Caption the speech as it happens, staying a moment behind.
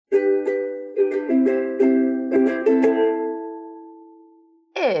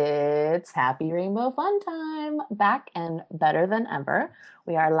It's Happy Rainbow Fun Time, back and better than ever.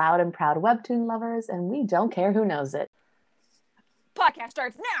 We are loud and proud webtoon lovers, and we don't care who knows it. Podcast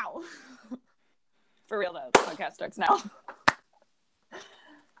starts now. For real though, podcast starts now.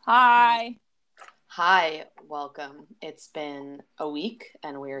 Hi. Hi, welcome. It's been a week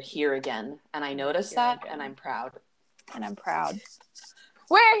and we're here again. And I noticed that and I'm proud. And I'm proud.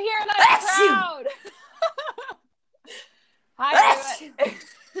 We're here and I'm proud. Hi, everyone.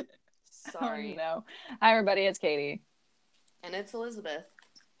 Sorry. Oh, no. Hi, everybody. It's Katie. And it's Elizabeth.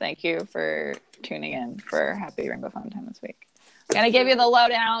 Thank you for tuning in for Happy Rainbow Fun Time this week. I'm going to give you the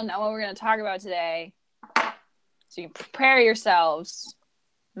lowdown on what we're going to talk about today. So you can prepare yourselves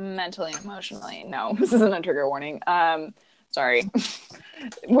mentally and emotionally. No, this isn't a trigger warning. Sorry.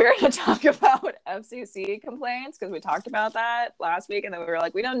 We're going to talk about FCC complaints because we talked about that last week, and then we were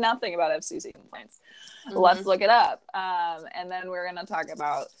like, we know nothing about FCC complaints. Mm-hmm. Let's look it up. And then we're going to talk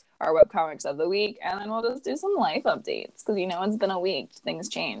about our webcomics of the week, and then we'll just do some life updates because, you know, it's been a week. Things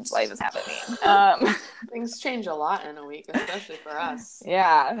change. Life is happening. Things change a lot in a week, especially for us.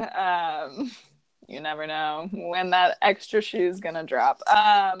 Yeah. You never know when that extra shoe's going to drop.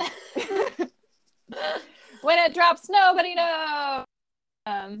 When it drops, nobody knows.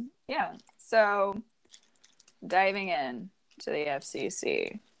 Yeah. So diving in to the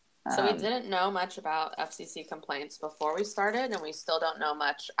FCC. So we didn't know much about FCC complaints before we started, and we still don't know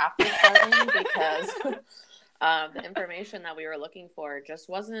much after starting because the information that we were looking for just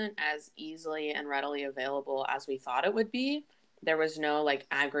wasn't as easily and readily available as we thought it would be. There was no like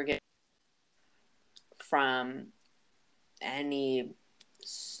aggregate from any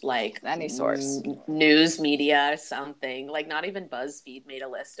source, news media, something like not even BuzzFeed made a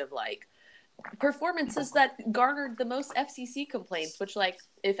list of like performances that garnered the most FCC complaints, which like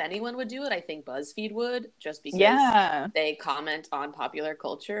if anyone would do it, I think BuzzFeed would, just because they comment on popular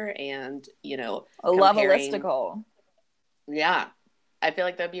culture and, you know, love a listicle. Yeah. I feel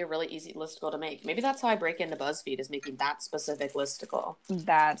like that'd be a really easy listicle to make. Maybe that's how I break into BuzzFeed, is making that specific listicle.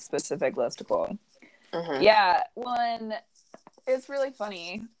 Mm-hmm. Yeah, it's really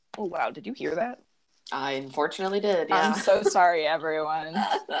funny. Oh, wow. Did you hear that? I unfortunately did, yeah. I'm so sorry, everyone.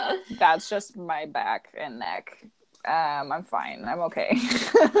 That's just my back and neck. I'm fine. I'm okay.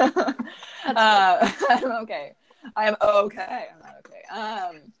 I'm okay. I am okay. I'm not okay.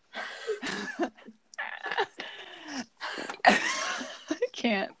 I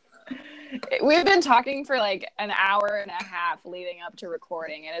can't. We've been talking for like an hour and a half leading up to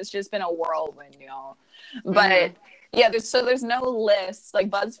recording, and it's just been a whirlwind, y'all. But yeah, there's no list. Like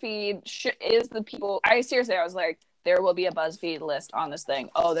BuzzFeed is the people. I was like, there will be a BuzzFeed list on this thing.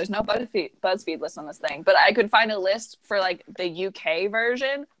 Oh, there's no BuzzFeed list on this thing. But I could find a list for like the UK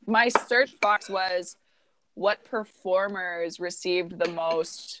version. My search box was what performers received the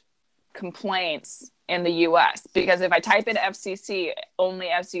most complaints in the US, because if I type in FCC, only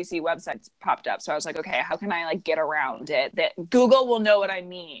FCC websites popped up. So I was like, okay, how can I like get around it? That Google will know what I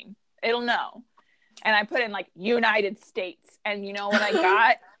mean. It'll know. And I put in like United States, and you know what I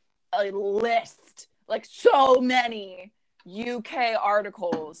got? A list, like so many UK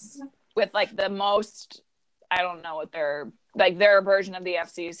articles with like the most, I don't know what their version of the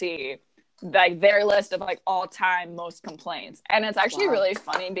FCC, like their list of like all time most complaints. And it's actually really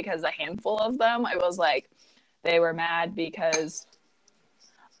funny because a handful of them, it was like they were mad because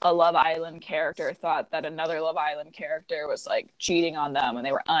a Love Island character thought that another Love Island character was like cheating on them, and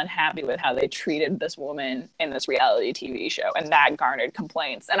they were unhappy with how they treated this woman in this reality TV show, and that garnered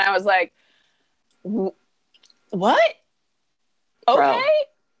complaints. And I was like, what? Okay. Bro,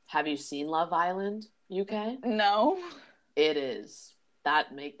 have you seen Love Island UK? No. It is. That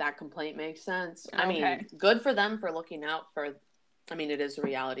complaint makes sense. I mean, good for them for looking out for, I mean, it is a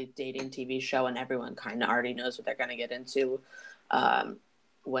reality dating TV show, and everyone kind of already knows what they're going to get into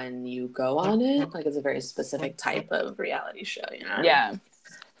when you go on it. Like, it's a very specific type of reality show, you know? Yeah.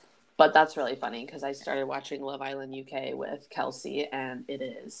 But that's really funny because I started watching Love Island UK with Kelsey, and it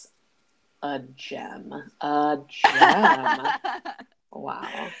is a gem. A gem.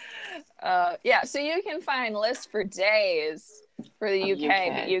 Wow. Yeah, so you can find lists for days for the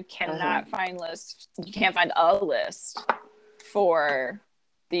UK, but you cannot find lists. You can't find a list for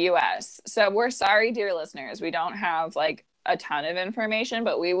the US. So we're sorry, dear listeners. We don't have like a ton of information,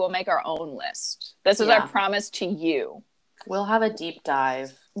 but we will make our own list. This is our promise to you. We'll have a deep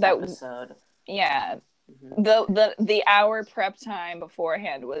dive episode. Yeah. Mm-hmm. The hour prep time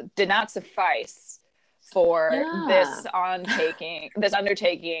beforehand did not suffice for this undertaking,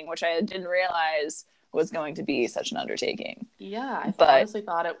 which I didn't realize was going to be such an undertaking. Yeah, I honestly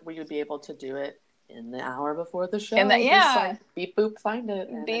thought we would be able to do it in the hour before the show. And just like, beep boop, find it.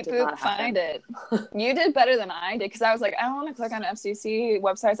 And beep boop, find it. You did better than I did, because I was like, I don't want to click on FCC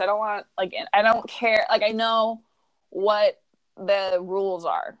websites. I don't want, like, I don't care. Like, I know what the rules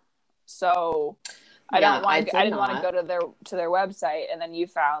are, so I didn't want to go to their website. And then you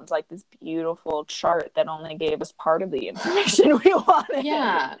found like this beautiful chart that only gave us part of the information we wanted.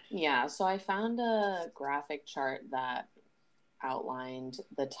 Yeah. So I found a graphic chart that outlined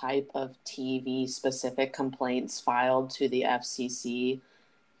the type of TV specific complaints filed to the FCC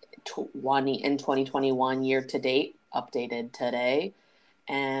in 2021 year to date, updated today.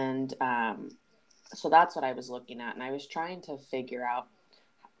 And so that's what I was looking at. And I was trying to figure out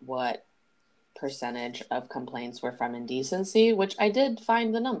what percentage of complaints were from indecency, which I did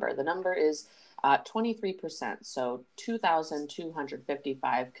find the number. The number is 23%. So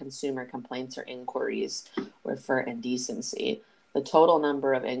 2,255 consumer complaints or inquiries were for indecency. The total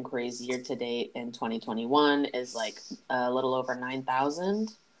number of inquiries year to date in 2021 is like a little over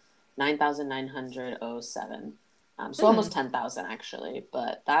 9,907. So almost 10,000 actually,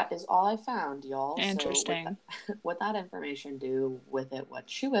 but that is all I found, y'all. Interesting. So with that information, do with it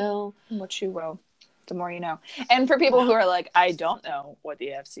what you will. What you will. The more you know. And for people who are like, I don't know what the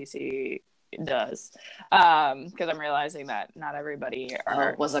FCC does, because I'm realizing that not everybody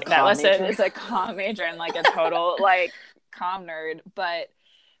was a comm major. Is a comm major and like a total like comm nerd, but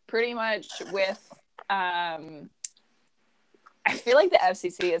pretty much with I feel like the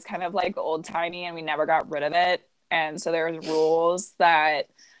FCC is kind of like old timey and we never got rid of it, and so there's rules that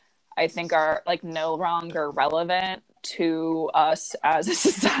I think are like no longer relevant to us as a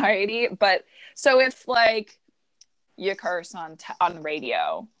society. But so if like you curse on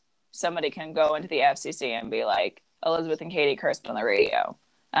radio, somebody can go into the FCC and be like, Elizabeth and Katie cursed on the radio,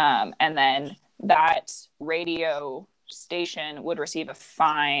 and then that radio station would receive a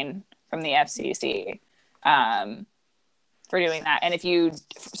fine from the FCC for doing that. And if you,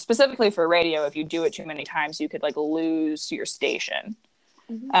 specifically for radio, if you do it too many times, you could like lose your station.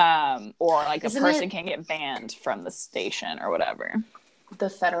 Or like a person can get banned from the station or whatever. The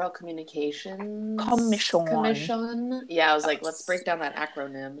Federal Communications Commission. Yeah, I was like, let's break down that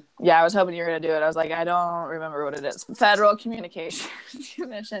acronym. Yeah, I was hoping you were going to do it. I was like, I don't remember what it is. Federal Communications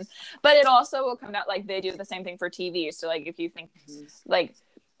Commission. But it also will come down, like, they do the same thing for TV. So, like, if you think, like,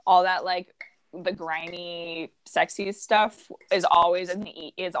 all that, like, the grimy, sexy stuff is always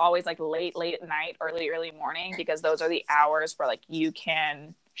like late at night, early morning, because those are the hours where, like, you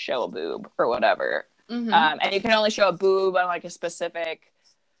can show a boob or whatever. And you can only show a boob on like a specific,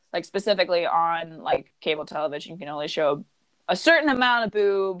 like specifically on like cable television, you can only show a certain amount of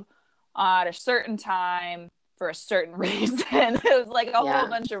boob at a certain time for a certain reason. It was like a whole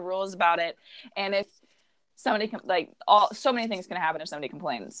bunch of rules about it. And if somebody so many things can happen if somebody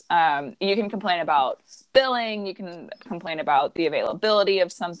complains. You can complain about billing, you can complain about the availability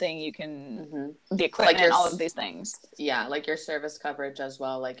of something, you can the equipment, like all of these things. Yeah, like your service coverage as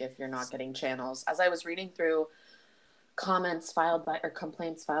well, like if you're not getting channels. As I was reading through complaints filed by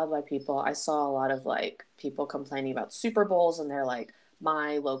people, I saw a lot of like people complaining about Super Bowls, and they're like,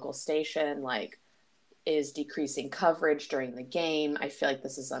 my local station like is decreasing coverage during the game. I feel like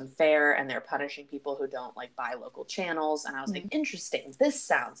this is unfair, and they're punishing people who don't like buy local channels. And I was like, interesting. This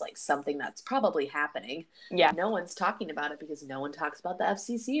sounds like something that's probably happening. Yeah. No one's talking about it because no one talks about the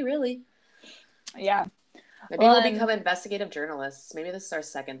FCC, really. Yeah. Maybe we'll become investigative journalists. Maybe this is our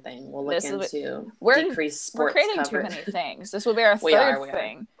second thing. We'll look into decreased sports coverage. We're creating too many things. This will be our third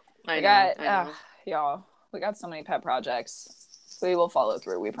thing. I know. Y'all, we got so many pet projects. We will follow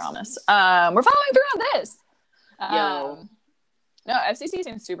through, we promise. We're following through on this. No, FCC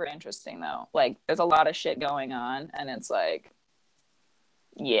seems super interesting, though. Like, there's a lot of shit going on, and it's like,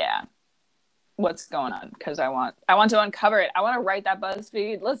 yeah, what's going on? Because I want to uncover it. I want to write that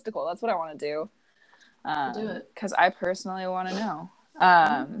BuzzFeed listicle. That's what I want to do. Do it. Because I personally want to know.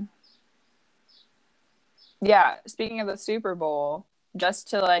 Yeah, speaking of the Super Bowl, just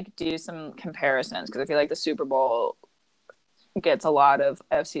to, like, do some comparisons, because I feel like the Super Bowl gets a lot of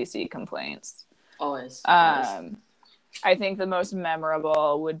FCC complaints. Always. I think the most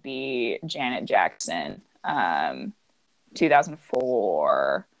memorable would be Janet Jackson,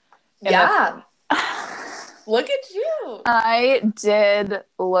 2004. Yeah. Look at you. I did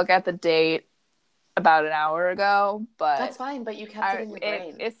look at the date about an hour ago, but that's fine. But you kept it in your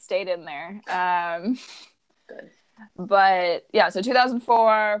brain. It stayed in there. Good. But yeah, so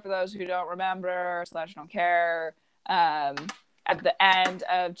 2004, for those who don't remember / don't care, at the end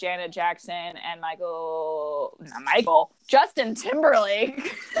of Janet Jackson and Justin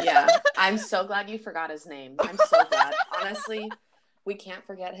Timberlake. Yeah, I'm so glad you forgot his name. I'm so glad. Honestly, We can't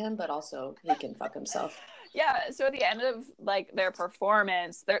forget him, but also he can fuck himself. Yeah, so at the end of like their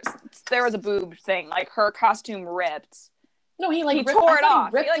performance, there was a boob thing. Like her costume ripped. No, he tore it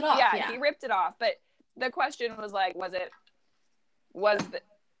off. He ripped it off. Yeah, he ripped it off. But the question was like, was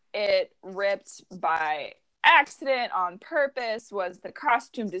it ripped by accident, on purpose? Was the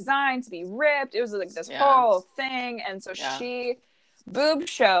costume designed to be ripped? It was like this whole thing. And so she boob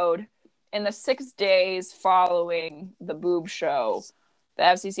showed in the 6 days following the boob show. The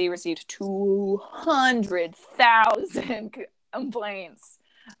FCC received 200,000 complaints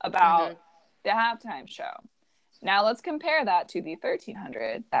about the halftime show. Now let's compare that to the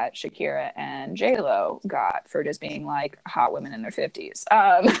 1,300 that Shakira and J-Lo got for just being like hot women in their 50s.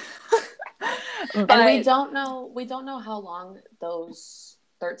 But and we don't know how long those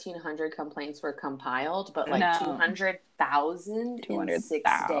 1,300 complaints were compiled, but like 200,000 in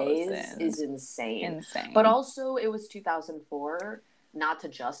 6 days is insane. But also it was 2004, not to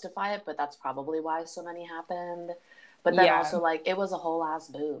justify it, but that's probably why so many happened. But then also like it was a whole ass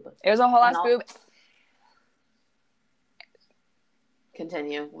boob. It was a whole ass boob.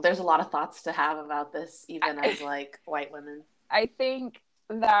 Continue. There's a lot of thoughts to have about this, even as like white women. I think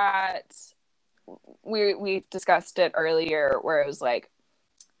that we discussed it earlier where it was like,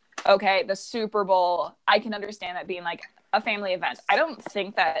 okay, the Super Bowl, I can understand that being like a family event. I don't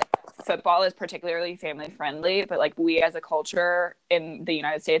think that football is particularly family friendly, but like we as a culture in the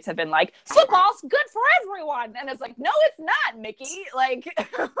United States have been like, football's good for everyone. And it's like, no, it's not, Mickey. Like,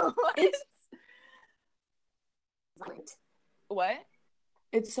 it's what?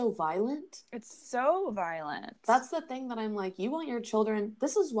 It's so violent. It's so violent. That's the thing that I'm like, you want your children.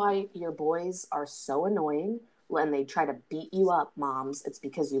 This is why your boys are so annoying when they try to beat you up, moms. It's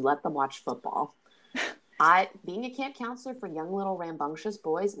because you let them watch football. Being a camp counselor for young little rambunctious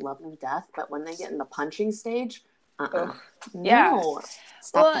boys, love them to death. But when they get in the punching stage, no.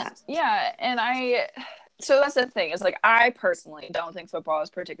 Stop that. Yeah. And so that's the thing. Is like I personally don't think football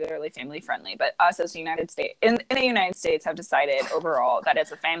is particularly family friendly, but us as the United States in the United States have decided overall that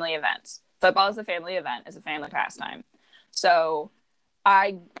it's a family event. Football is a family event, it's a family pastime. So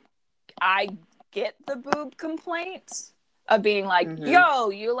I get the boob complaint of being like, yo,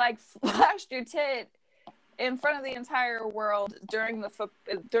 you like flashed your tit in front of the entire world during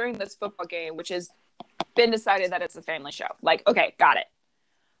this football game, which has been decided that it's a family show. Like, okay, got it.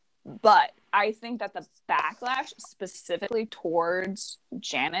 But I think that the backlash specifically towards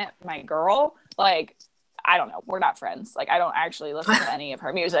Janet, my girl, like, I don't know, we're not friends. Like, I don't actually listen to any of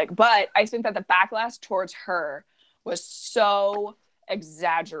her music, but I think that the backlash towards her was so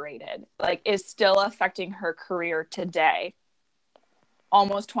exaggerated, like, is still affecting her career today,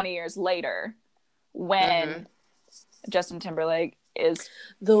 almost 20 years later, when Justin Timberlake is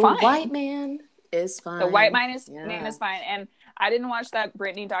fine. White man is fine. The white man is fine. And I didn't watch that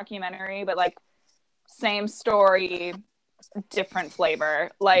Britney documentary, but like same story, different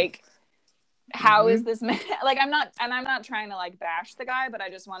flavor. Like, how is this man? Like, I'm not trying to like bash the guy, but I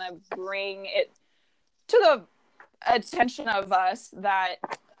just want to bring it to the attention of us that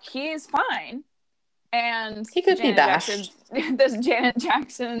he's fine, and he could be bashed. This Janet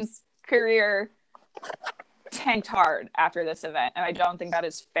Jackson's career tanked hard after this event, and I don't think that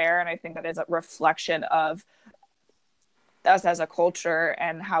is fair, and I think that is a reflection of us as a culture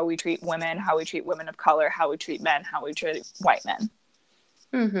and how we treat women, how we treat women of color, how we treat men, how we treat white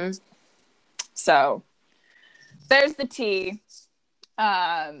men. So there's the tea.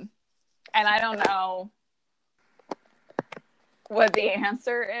 And I don't know what the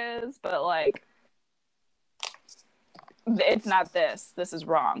answer is, but like, it's not this. This is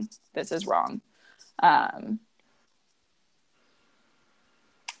wrong. This is wrong. I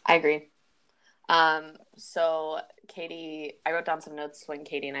agree. So Katie, I wrote down some notes when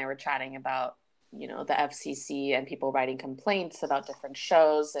Katie and I were chatting about, the FCC and people writing complaints about different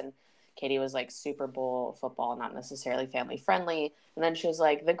shows. And Katie was like, Super Bowl football, not necessarily family friendly. And then she was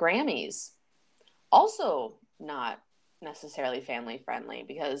like, the Grammys, also not necessarily family friendly,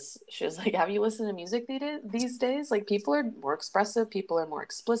 because she was like, have you listened to music these days? Like, people are more expressive, people are more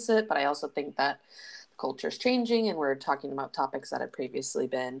explicit, but I also think that the culture's changing and we're talking about topics that have previously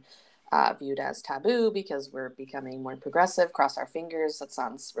been viewed as taboo because we're becoming more progressive. Cross our fingers. That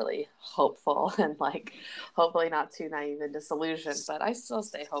sounds really hopeful and like hopefully not too naive and disillusioned, but I still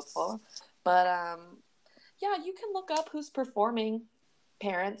stay hopeful. But yeah, you can look up who's performing.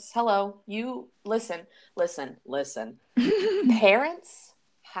 Parents, hello, you listen. Parents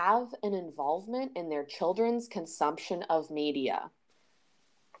have an involvement in their children's consumption of media.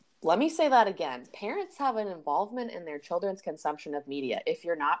 Let me say that again. Parents have an involvement in their children's consumption of media. If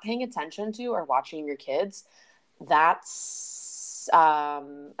you're not paying attention to or watching your kids, that's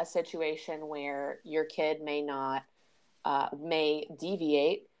a situation where your kid may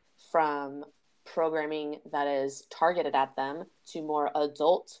deviate from programming that is targeted at them to more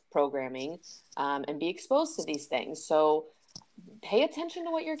adult programming, and be exposed to these things. So pay attention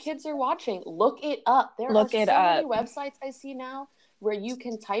to what your kids are watching. Look it up. There are so many websites I see now where you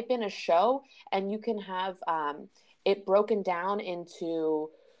can type in a show and you can have it broken down into,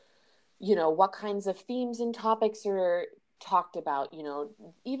 what kinds of themes and topics are talked about,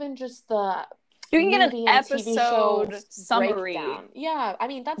 even just the you can get an episode summary breakdown. Yeah, I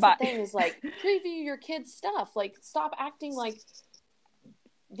mean, that's the thing is like, preview your kids' stuff. Like, stop acting like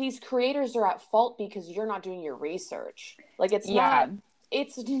these creators are at fault because you're not doing your research. Like, it's not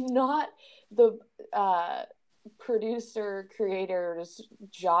the producer creators'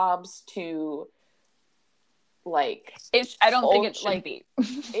 jobs to I don't think it should be.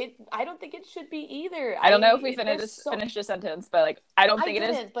 I don't think it should be either. I don't know if we finished a sentence, but I don't think it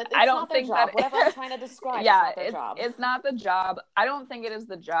is. But I don't think that whatever I'm trying to describe. Yeah, is not their job. It's not the job. I don't think it is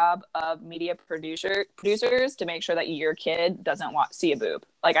the job of media producers to make sure that your kid doesn't see a boob.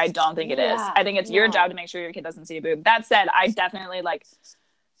 I don't think it is. I think it's your job to make sure your kid doesn't see a boob. That said, I definitely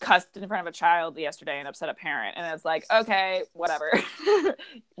cussed in front of a child yesterday and upset a parent, and it's okay, whatever.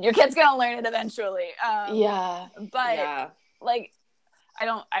 Your kid's gonna learn it eventually. I'm not gonna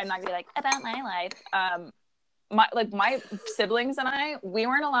be about my life. My siblings and we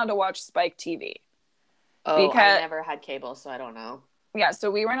weren't allowed to watch Spike TV. Oh, because I never had cable, so I don't know. Yeah, so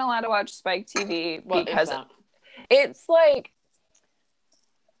we weren't allowed to watch Spike TV because it's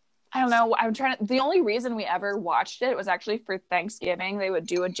I don't know. The only reason we ever watched it was actually for Thanksgiving. They would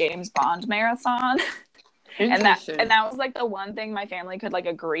do a James Bond marathon. and that was the one thing my family could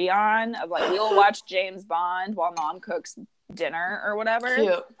agree on of we'll watch James Bond while mom cooks dinner or whatever.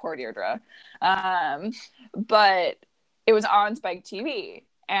 Cute. Poor Deirdre. But it was on Spike TV.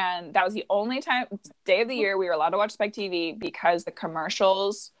 And that was the only day of the year we were allowed to watch Spike TV because the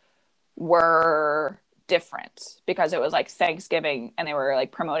commercials were different, because it was Thanksgiving and they were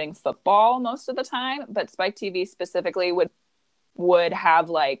promoting football most of the time, but Spike TV specifically would have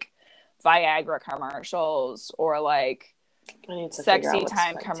Viagra commercials or sexy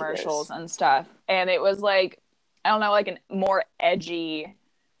time commercials and stuff, and it was I don't know, a more edgy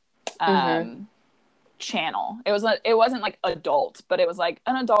channel. It wasn't adult, but it was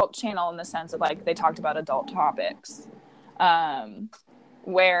an adult channel in the sense of they talked about adult topics,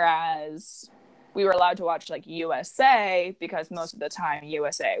 whereas we were allowed to watch USA because most of the time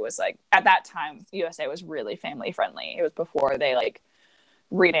USA was at that time USA was really family friendly. It was before they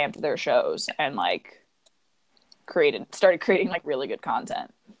revamped their shows and started creating really good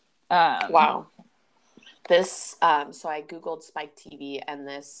content. Wow. This so I googled Spike TV, and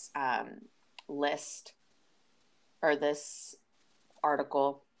this list, or this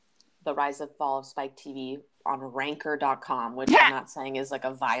article, The Rise and Fall of Spike TV, on ranker.com, which I'm not saying is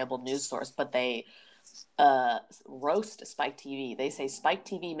a viable news source, but they roast Spike TV. They say Spike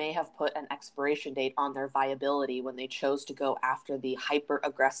TV may have put an expiration date on their viability when they chose to go after the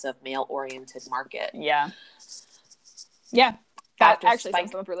hyper-aggressive male-oriented market. Yeah. That actually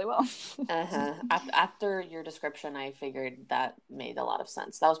sums them up really well. After your description, I figured that made a lot of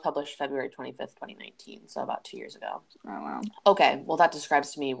sense. That was published February 25th, 2019, so about 2 years ago. Oh, wow. Okay, well, that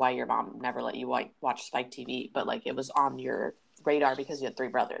describes to me why your mom never let you watch Spike TV, but it was on your radar because you had 3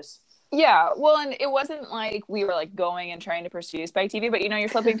 brothers. Yeah, well, and it wasn't we were going and trying to pursue Spike TV, but you're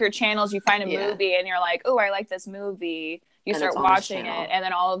flipping through channels, you find a movie, and you're oh, I like this movie. You start watching it, and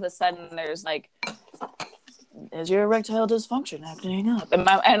then all of a sudden there's is your erectile dysfunction acting up? And we're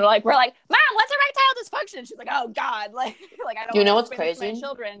Mom, what's erectile dysfunction? She's oh God, I don't. You know what's crazy? To my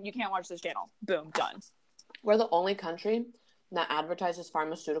children, you can't watch this channel. Boom, done. We're the only country that advertises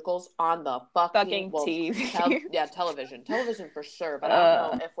pharmaceuticals on the fucking TV. Television for sure. But I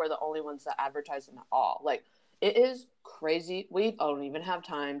don't know if we're the only ones that advertise them at all. It is crazy. We don't even have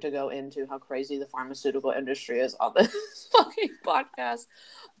time to go into how crazy the pharmaceutical industry is on this fucking podcast.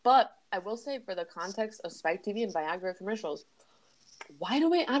 But I will say, for the context of Spike TV and Viagra commercials, why do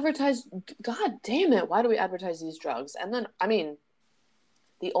we advertise? God damn it! Why do we advertise these drugs? And then,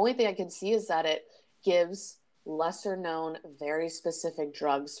 the only thing I can see is that it gives lesser known, very specific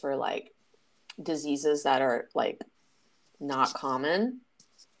drugs for diseases that are not common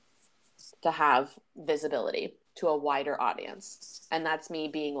to have visibility to a wider audience. And that's me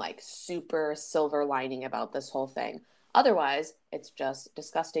being super silver lining about this whole thing. Otherwise, it's just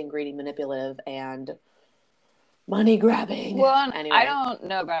disgusting, greedy, manipulative, and money grabbing. Well, anyway. I don't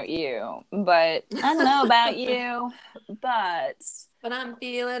know about you, but but I'm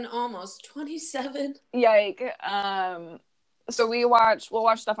feeling almost 27. So we'll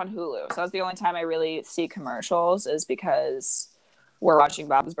watch stuff on Hulu. So that's the only time I really see commercials is because we're watching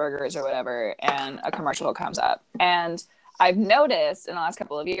Bob's Burgers or whatever, and a commercial comes up. And I've noticed in the last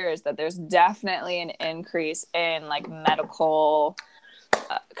couple of years that there's definitely an increase in like medical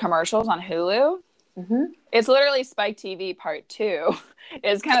commercials on Hulu. Mm-hmm. It's literally Spike TV Part 2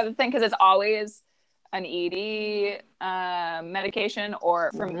 is kind of the thing, because it's always an ED medication,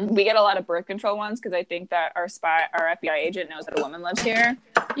 or we get a lot of birth control ones because I think that our FBI agent knows that a woman lives here.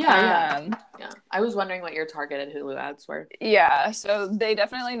 Yeah. I was wondering what your targeted Hulu ads were. Yeah, so they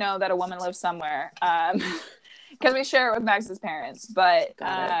definitely know that a woman lives somewhere because we share it with Max's parents, but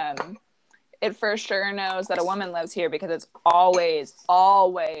it for sure knows that a woman lives here because it's always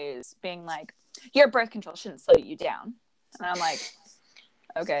being like, your birth control shouldn't slow you down. And I'm like,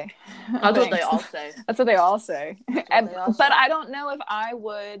 okay. That's what they all say. That's what they all say. But I don't know if I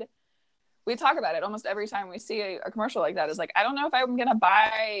would. We talk about it almost every time we see a commercial like that. Is like, I don't know if I'm gonna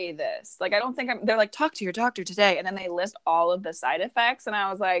buy this. Like, I don't think they're like, talk to your doctor today, and then they list all of the side effects, and I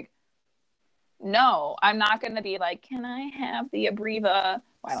was like, no, I'm not gonna be like, can I have the Abreva?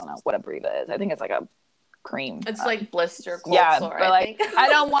 I don't know what Abreva is. I think it's like a cream. It's like blister cold sore. But like, I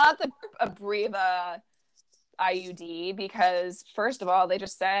don't want the Abreva IUD because first of all, they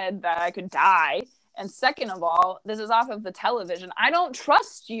just said that I could die, and second of all, this is off of the television. I don't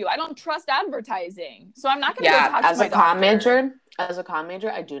trust you. I don't trust advertising, so I'm not going to go talk to my doctor. As a comm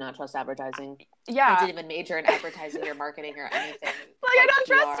major, I do not trust advertising. Yeah, I didn't even major in advertising or marketing or anything. Like I don't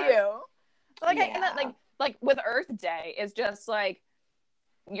trust you. Like with Earth Day is just like,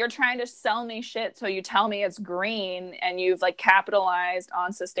 you're trying to sell me shit, so you tell me it's green and you've like capitalized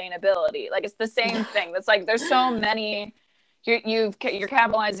on sustainability. Like it's the same thing. That's like, there's so many, you're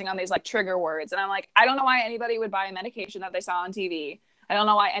capitalizing on these like trigger words, and I'm like, I don't know why anybody would buy a medication that they saw on TV. I don't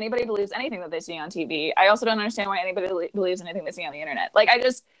know why anybody believes anything that they see on TV. I also don't understand why anybody believes anything they see on the internet. Like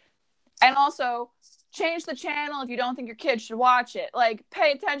and also change the channel if you don't think your kid should watch it. Like,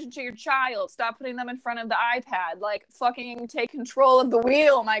 pay attention to your child. Stop putting them in front of the iPad. Like, fucking take control of the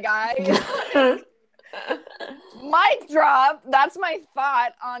wheel, my guy. Mic drop. That's my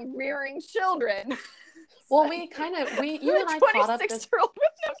thought on rearing children. Well, you and I caught up this 26-year-old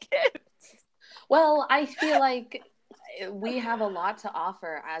with no kids. Well, I feel like we have a lot to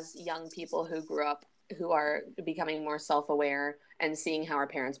offer as young people who grew up, who are becoming more self-aware and seeing how our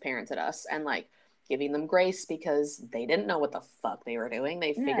parents parented us, and like giving them grace because they didn't know what the fuck they were doing.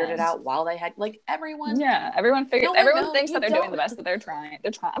 They figured it out while they had, like, everyone. Yeah, everyone thinks that they're doing the best that they're trying.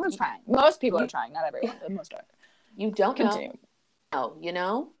 Everyone's trying. Most people are trying, not everyone, but most are. You don't know. Oh, you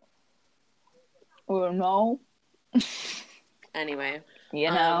know? Well, no. Anyway.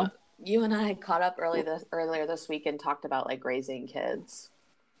 You know. You and I caught up earlier this week and talked about like raising kids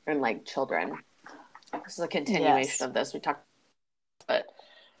and like children. This is a continuation of this. We talked, but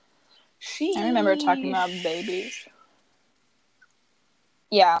I remember talking about babies.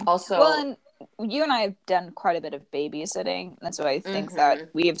 Yeah. Also, well, and you and I have done quite a bit of babysitting. And so I think that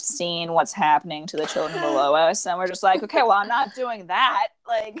we've seen what's happening to the children below us, and we're just like, okay, well, I'm not doing that.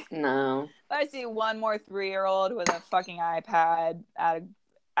 Like, no. If I see one more 3-year-old with a fucking iPad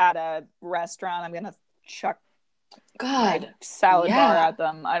at a restaurant, I'm gonna chuck my salad bar at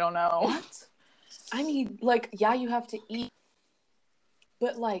them. I don't know. What? I mean, like, yeah, you have to eat,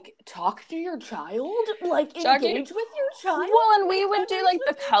 but like, talk to your child, like, engage with your child. Well, and we would do like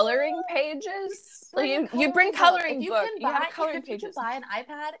the coloring pages. Like, you bring coloring book. You have coloring pages. You can buy an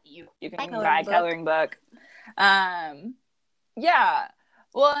iPad. You can buy a coloring book. Yeah.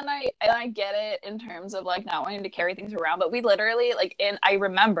 Well, and I get it in terms of like not wanting to carry things around, but we literally I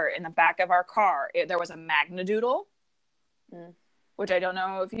remember in the back of our car there was a Magnadoodle. Which I don't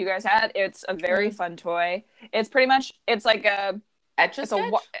know if you guys had. It's a very fun toy. It's pretty much, it's like a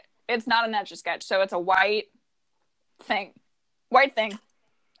Etch-a-Sketch? It's not an Etch-a-Sketch. So it's a white thing.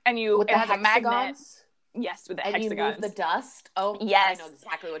 And it has a magnet. Yes, with the hexagons. And you move the dust? Oh, yes. I know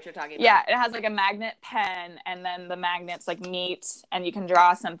exactly what you're talking about. Yeah, it has like a magnet pen, and then the magnets like meet, and you can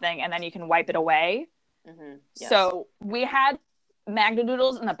draw something, and then you can wipe it away. Yes. So we had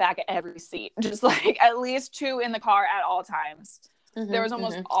Magnadoodles in the back of every seat, just like at least 2 in the car at all times. There was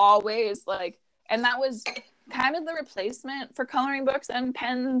almost always like, and that was kind of the replacement for coloring books and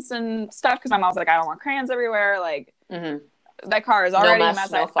pens and stuff, because my mom's like, I don't want crayons everywhere. Like, that car is already a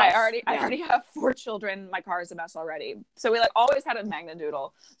mess. I already have 4 children. My car is a mess already. So we like always had a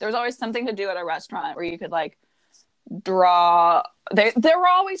Magnadoodle. There was always something to do at a restaurant where you could like draw. There were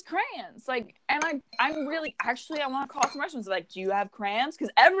always crayons. Like, and I'm really, actually, I want to call some restaurants like, do you have crayons?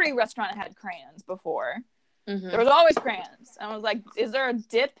 Because every restaurant had crayons before. There was always crayons. And I was like, is there a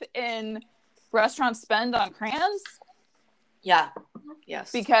dip in restaurant spend on crayons? Yeah.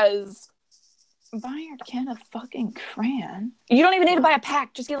 Yes. Because buy your kid a fucking crayon. You don't even need to buy a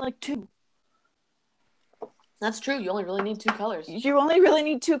pack. Just get like 2. That's true. You only really need 2 colors. You only really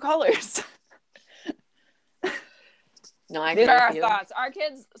need 2 colors. No, I These agree are our with you. thoughts.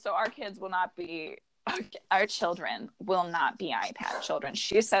 Our kids will not be, our children will not be iPad children.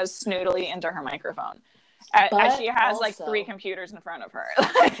 She says snoodily into her microphone. As she has like 3 computers in front of her.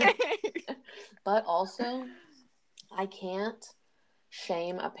 But also, I can't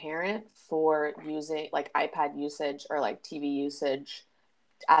shame a parent for using like iPad usage or like TV usage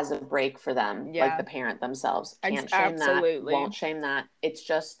as a break for them, like the parent themselves. Can't shame that, won't shame that. It's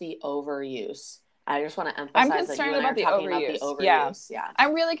just the overuse. I just want to emphasize that you and I are talking about the overuse. Yeah.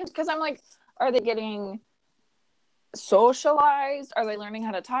 I'm really, because I'm like, are they getting socialized? Are they learning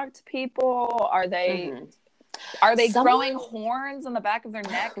how to talk to people? Are they growing horns on the back of their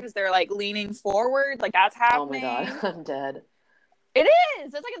neck because they're like leaning forward? Like that's happening. Oh my God, I'm dead. It is.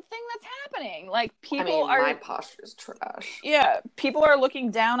 It's like a thing that's happening. Like people my posture's trash. Yeah, people are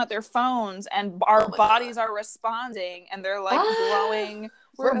looking down at their phones, and our bodies are responding, and they're like growing.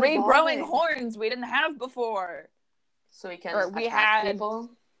 We're regrowing horns we didn't have before. So we can attack people?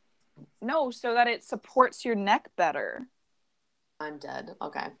 No, so that it supports your neck better. I'm dead.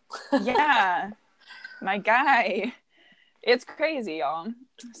 Okay. Yeah, my guy. It's crazy, y'all.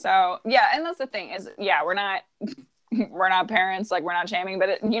 So yeah, and that's the thing is, yeah, we're not parents, like we're not shaming,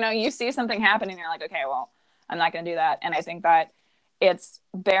 but you see something happen and you're like, okay, well, I'm not going to do that. And I think that it's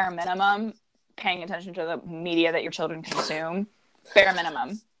bare minimum paying attention to the media that your children consume. Bare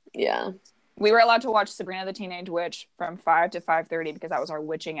minimum. Yeah. We were allowed to watch Sabrina the Teenage Witch from 5 to 5:30 because that was our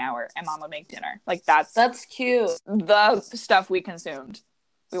witching hour, and Mom would make dinner. Like that's cute. The stuff we consumed.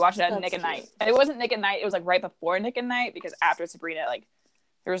 We watched it at Nick at Night. And it wasn't Nick at Night, it was like right before Nick at Night, because after Sabrina, like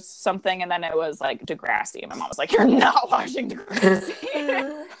there was something, and then it was like Degrassi, and my mom was like, "You're not watching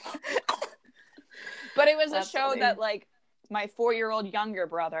Degrassi." But it was a show that like my 4-year-old younger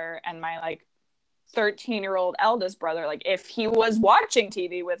brother and my like 13-year-old eldest brother, like if he was watching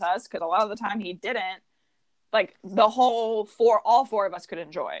TV with us, because a lot of the time he didn't, like all 4 of us could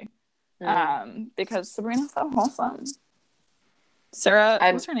enjoy. Because Sabrina's so wholesome. Sarah,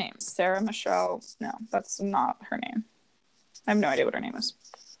 what's her name? Sarah Michelle? No, that's not her name. I have no idea what her name is.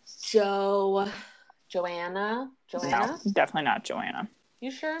 Joanna? No, definitely not Joanna.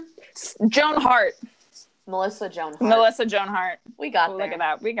 You sure? Joan Hart. Melissa Joan Hart. We got there. Look at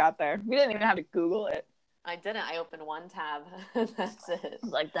that. We got there. We didn't even have to Google it. I didn't. I opened one tab. That's it.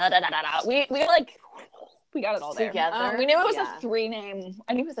 Like da da da da da. We got it all there. Together. We knew it was a 3-name.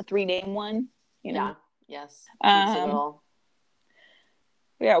 I knew it was a 3-name one. You know? Yeah. Yes.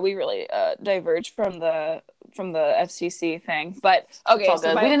 Yeah, we really diverged from the FCC thing, but okay.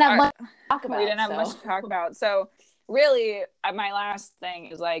 So we didn't have much to talk about. So really, my last thing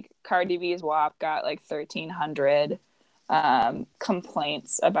is like Cardi B's WAP got like 1,300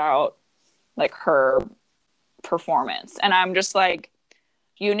 complaints about like her performance, and I'm just like,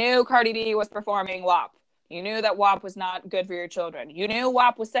 you knew Cardi B was performing WAP. You knew that WAP was not good for your children. You knew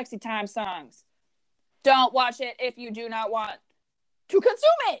WAP was sexy time songs. Don't watch it if you do not want to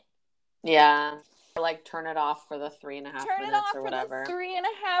consume it. Yeah. Like turn it off for the 3.5 minutes or whatever. For the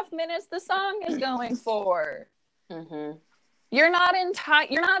 3.5 minutes the song is going for. Mm-hmm. You're not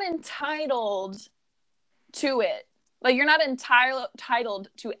entitled to it. Like you're not entitled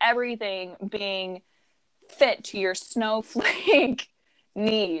to everything being fit to your snowflake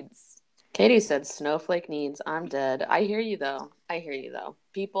needs. Katie said snowflake needs. I'm dead. I hear you though.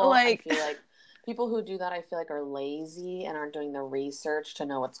 People like, I feel like people who do that, I feel like, are lazy and aren't doing the research to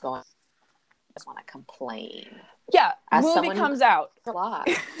know what's going on. I just want to complain. Yeah, movie comes out. A lot.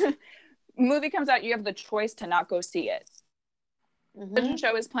 Movie comes out, you have the choice to not go see it. The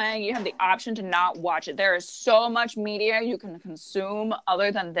show is playing, you have the option to not watch it. There is so much media you can consume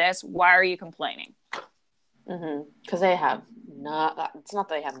other than this. Why are you complaining? Because they have it's not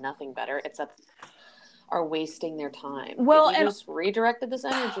that they have nothing better. It's that are wasting their time. Well, if you just redirected this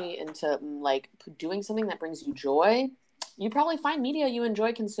energy into like doing something that brings you joy, you probably find media you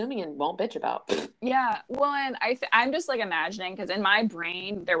enjoy consuming and won't bitch about. Yeah, well, and I'm just like imagining, because in my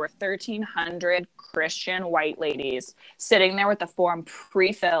brain there were 1,300 Christian white ladies sitting there with the form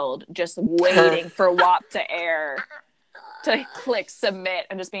pre-filled, just waiting for WAP to air, to click submit,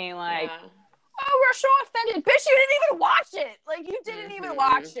 and just being like, oh, we're so offended. Bitch, you didn't even watch it. Like, you didn't even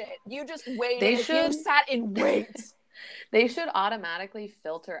watch it. You just waited. You sat and wait. They should automatically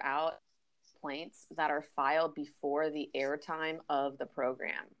filter out complaints that are filed before the airtime of the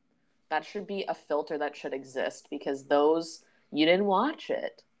program. That should be a filter that should exist, because those, you didn't watch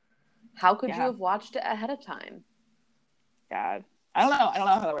it. How could you have watched it ahead of time? God. I don't know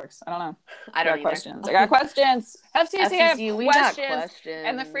how that works. I don't know. I don't got questions. I got questions. FCC, we questions. got questions.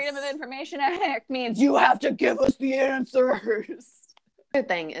 And the Freedom of Information Act means you have to give us the answers. The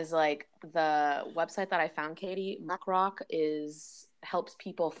thing is, like, the website that I found, Katie, MacRock, helps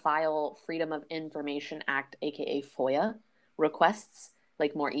people file Freedom of Information Act, aka FOIA, requests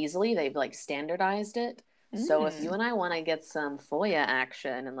like more easily. They've like standardized it. So if you and I want to get some FOIA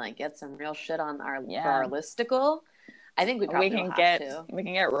action and like get some real shit on for our listicle, I think we can get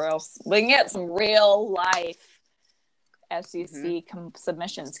some real life FCC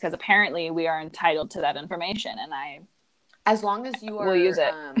submissions, because apparently we are entitled to that information, and as long as you are, we'll use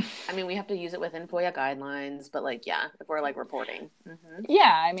it. I mean, we have to use it within FOIA guidelines, but like, yeah, if we're like reporting.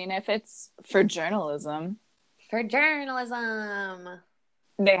 Yeah, I mean, if it's for journalism.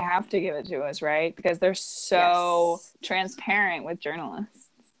 They have to give it to us, right? Because they're so transparent with journalists.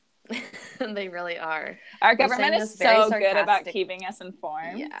 They really are. Our government is so good about keeping us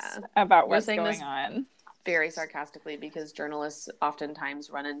informed about what's going on. Very sarcastically, because journalists oftentimes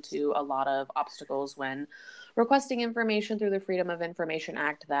run into a lot of obstacles when requesting information through the Freedom of Information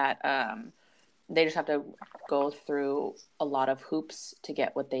Act, that they just have to go through a lot of hoops to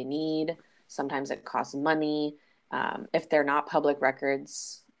get what they need. Sometimes it costs money. If they're not public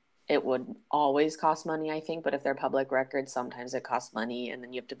records, it would always cost money, I think. But if they're public records, sometimes it costs money. And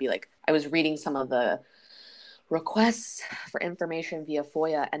then you have to be like, I was reading some of the requests for information via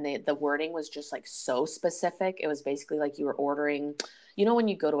FOIA, and the wording was just like so specific. It was basically like you were ordering, you know, when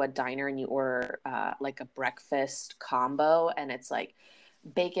you go to a diner and you order like a breakfast combo, and it's like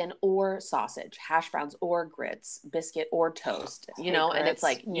bacon or sausage, hash browns or grits, biscuit or toast, you know, and it's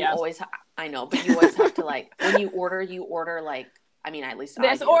like you always I know, but you always have to, like, when you order like, I mean, at least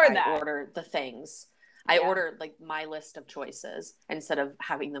I order the things. I order like my list of choices instead of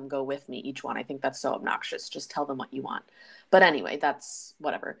having them go with me, each one. I think that's so obnoxious. Just tell them what you want. But anyway, that's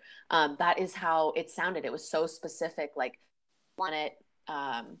whatever. That is how it sounded. It was so specific. Like, want it,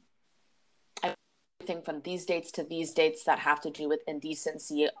 everything from these dates to these dates that have to do with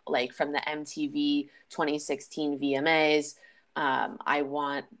indecency, like from the MTV 2016 VMAs. I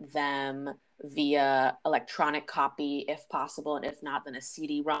want them via electronic copy if possible, and if not, then a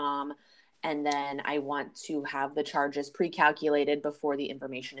CD-ROM. And then I want to have the charges pre-calculated before the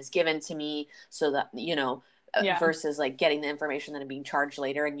information is given to me, so that, you know, versus like getting the information and then being charged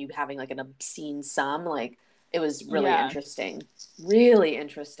later and you having like an obscene sum. Like, it was really interesting. Really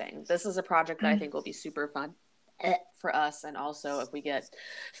interesting. This is a project that I think will be super fun for us. And also, if we get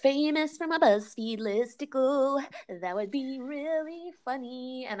famous from a BuzzFeed listicle, that would be really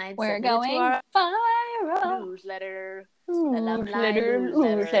funny. And we're going viral. Newsletter.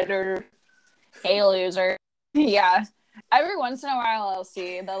 Newsletter. Hey, loser. Yeah. Every once in a while, I'll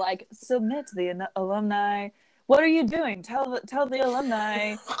see the like, submit to the alumni. What are you doing? Tell the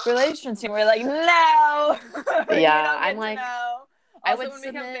alumni relations team. We're like, no. Yeah, I'm like, also, I would when we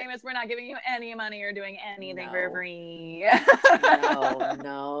become famous, we're not giving you any money or doing anything for free.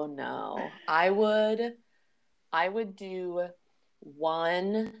 No. I would do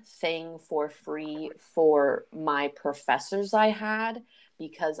one thing for free for my professors I had,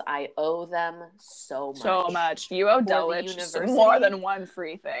 because I owe them so much. You owe Dulwich more than one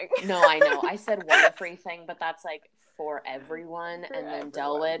free thing. No, I know. I said one free thing, but that's like for everyone. And then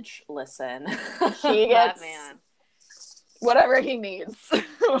Dulwich, listen, he gets that man whatever he needs.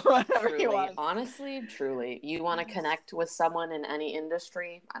 Whatever he wants. Honestly, truly. You want to connect with someone in any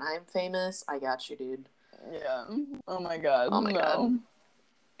industry, and I'm famous, I got you, dude. Yeah. Oh my god. God.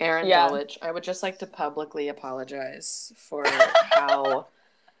 Aaron Dulwich, I would just like to publicly apologize for how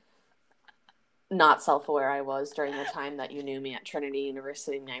not self-aware I was during the time that you knew me at Trinity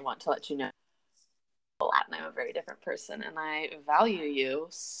University, and I want to let you know that I'm a very different person, and I value you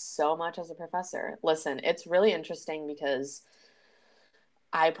so much as a professor. Listen, it's really interesting because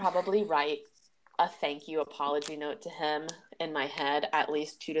I probably write a thank you apology note to him in my head at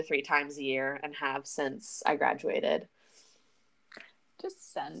least 2 to 3 times a year, and have since I graduated.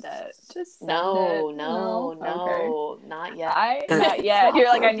 Just send it. No, okay. not yet. Not yet. You're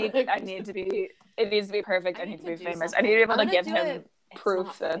like, I need to be. It needs to be perfect. I need to be famous. I need to be able to give him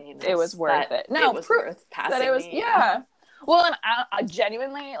proof that it was worth it. No, proof that it was. Yeah. Well, and I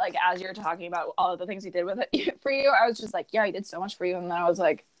genuinely, like, as you're talking about all of the things he did with it for you, I was just like, yeah, he did so much for you, and then I was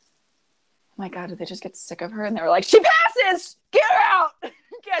like, oh my god, did they just get sick of her? And they were like, she passes. Get her out.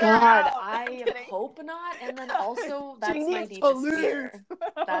 Get her out. I hope not. And then also, that's my deepest fear.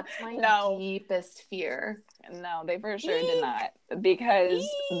 That's my deepest fear. No, they for sure did not, because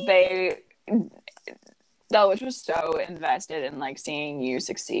Dulwich was so invested in like seeing you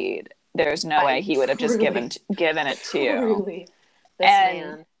succeed, there's no way he would have just given it to you. Truly. This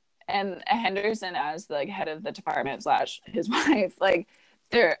man. And Henderson, as the head of the department / his wife, like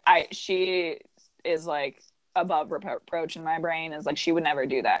she is like above reproach in my brain. Is like she would never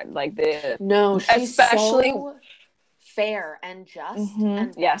do that. Like she's especially so fair and just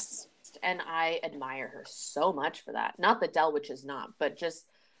and yes. And I admire her so much for that. Not that Del Witch is not, but just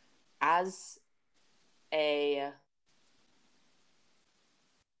as a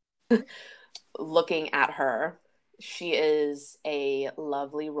looking at her, she is a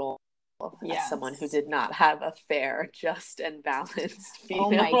lovely role as someone who did not have a fair, just, and balanced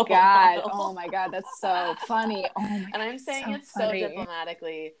female Oh my god, that's so funny. Oh my and I'm saying so it funny. so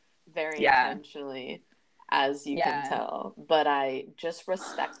diplomatically, very intentionally, as you can tell. But I just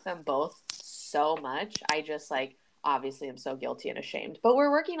respect them both so much. I just obviously I'm so guilty and ashamed. But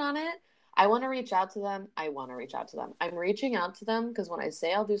we're working on it. I want to reach out to them. I'm reaching out to them because when I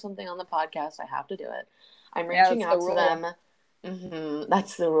say I'll do something on the podcast, I have to do it. I'm reaching out to them.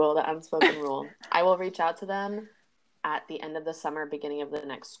 That's the rule, the unspoken rule. I will reach out to them at the end of the summer, beginning of the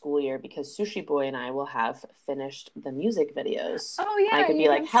next school year, because Sushi Boy and I will have finished the music videos. Oh, yeah. I could be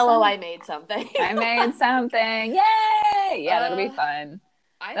like, hello, I made something. I made something. Yay! Yeah, that'll be fun.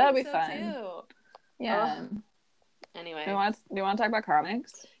 That'll be fun. Too. Yeah. Anyway. Do you want to talk about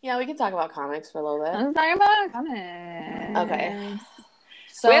comics? Yeah, we can talk about comics for a little bit. Let's talk about comics. Okay.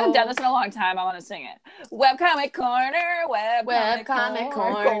 So we haven't done this in a long time. I want to sing it. Webcomic Corner. Webcomic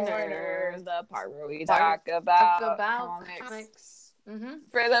Corner. The part where we talk about comics. Mm-hmm.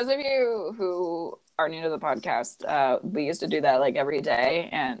 For those of you who are new to the podcast, we used to do that every day,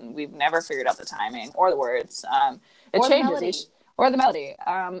 and we've never figured out the timing or the words. It changes or the melody.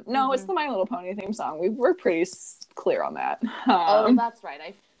 No, it's the My Little Pony theme song. We're pretty clear on that. That's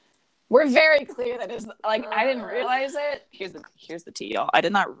right. We're very clear that it's I didn't realize it. Here's the tea, y'all. I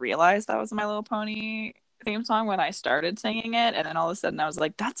did not realize that was My Little Pony theme song when I started singing it, and then all of a sudden I was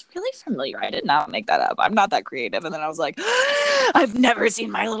like, that's really familiar. I did not make that up. I'm not that creative. And then I was like, I've never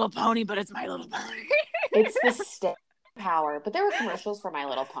seen My Little Pony, but it's My Little Pony. It's the staying power. But there were commercials for My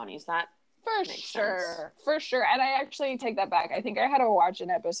Little Ponies. That For sure. And I actually take that back. I think I had to watch an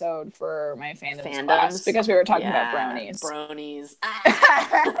episode for my fandoms class because we were talking about bronies.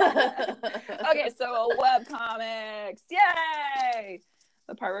 Okay, so webcomics. Yay!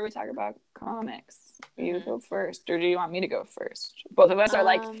 The part where we talk about comics. You go first, or do you want me to go first? Both of us are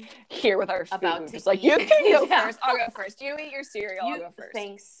here with our food. Just you can go first. I'll go first. You eat your cereal. I'll go first.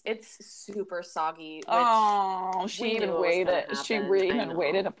 Thanks. It's super soggy. She even waited. She even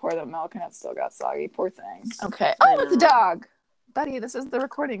waited to pour the milk, and it still got soggy. Poor thing. Okay. Oh, it's a dog, buddy. This is the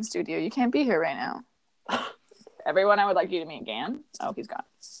recording studio. You can't be here right now. Everyone, I would like you to meet Gan. Oh, he's gone.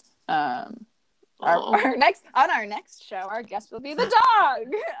 Our next show, our guest will be the dog.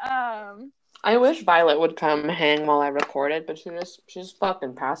 I wish Violet would come hang while I recorded, but she's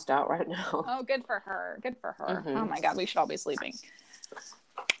fucking passed out right now. Oh, good for her. Mm-hmm. Oh my god, we should all be sleeping.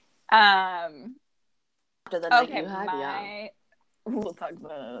 After the night you had, we'll talk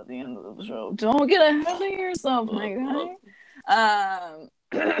about it at the end of the show. Don't get ahead of yourself, my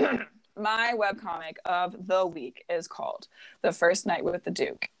guy. My webcomic of the week is called The First Night with the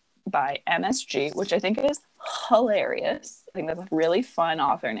Duke by MSG, which I think is hilarious. I think that's a really fun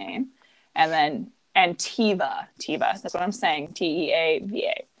author name. And Teava, that's what I'm saying,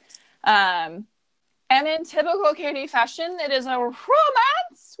 Teava. And in typical Katie fashion, it is a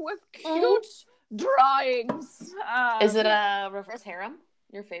romance with cute drawings. Is it a reverse harem?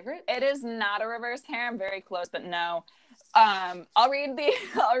 Your favorite? It is not a reverse harem. Very close, but no. I'll read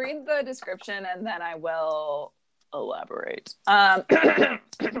the description and then I will elaborate.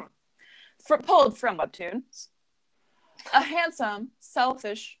 Pulled from Webtoons. A handsome,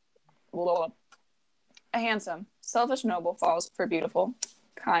 selfish noble falls for beautiful,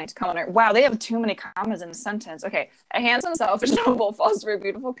 kind commoner. Wow, they have too many commas in a sentence. Okay. A handsome, selfish noble falls for a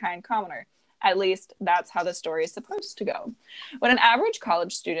beautiful, kind commoner. At least that's how the story is supposed to go. When an average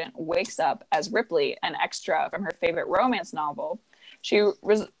college student wakes up as Ripley, an extra from her favorite romance novel, she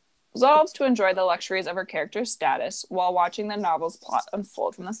resolves to enjoy the luxuries of her character's status while watching the novel's plot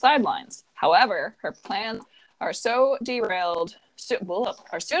unfold from the sidelines. However, her plans are soon derailed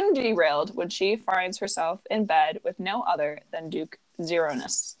when she finds herself in bed with no other than Duke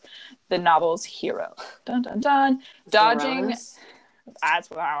Zeronis, the novel's hero. Dun dun dun. Dodging. Zeronis? That's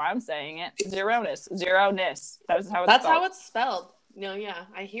how I'm saying it. Zeronis. That's how it's spelled. No, yeah,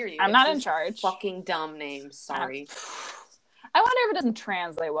 I hear you. I'm not in charge. Fucking dumb name. Sorry. I wonder if it doesn't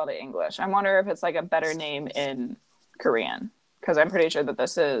translate well to English. I wonder if it's a better name in Korean, because I'm pretty sure that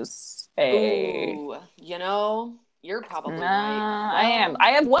this is a. Ooh, You're probably right. I am.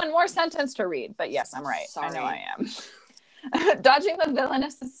 I have one more sentence to read, but yes, I'm right. Sorry. I know I am. Dodging the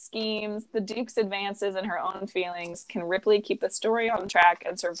villainous schemes, the Duke's advances, and her own feelings, can Ripley keep the story on track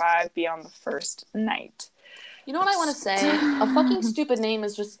and survive beyond the first night? You know what I want to say? A fucking stupid name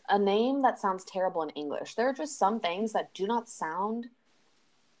is just a name that sounds terrible in English. There are just some things that do not sound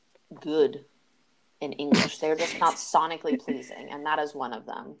good in English. They're just not sonically pleasing, and that is one of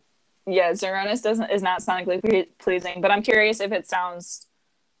them. Yeah, Zeronis is not sonically pleasing, but I'm curious if it sounds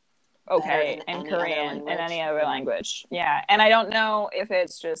okay in Korean in any other language. Yeah, and I don't know if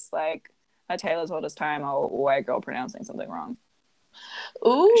it's just like a tale as old as time, a white girl pronouncing something wrong.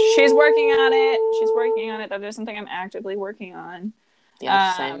 Ooh. She's working on it. That is something I'm actively working on.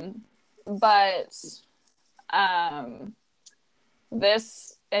 Yeah, same. But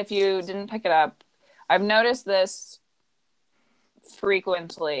this, if you didn't pick it up, I've noticed this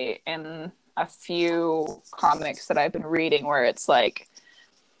frequently in a few comics that I've been reading, where it's like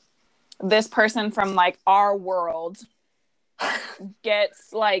this person from like our world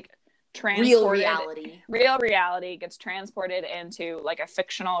gets like transported, real reality gets transported into like a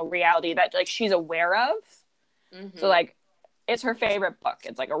fictional reality that like she's aware of. Mm-hmm. So like it's her favorite book.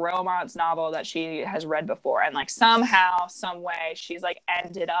 It's like a romance novel that she has read before, and like somehow, some way, she's like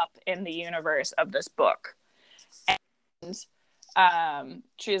ended up in the universe of this book. And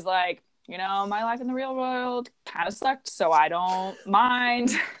she's like, you know, my life in the real world kind of sucked, so I don't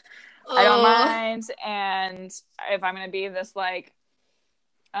mind. I don't mind. And if I'm gonna be this like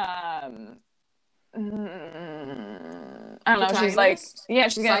I don't know. She's like, yeah,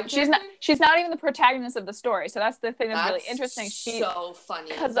 she's not even the protagonist of the story. So that's the thing that's really interesting. So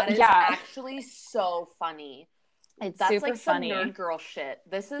funny. That is actually so funny. That's super like funny. Some nerd girl shit.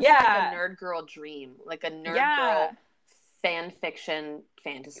 This is like a nerd girl dream, like a nerd girl fan fiction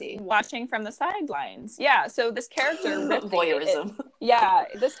fantasy. Watching from the sidelines. Yeah. So this character Ripley, voyeurism.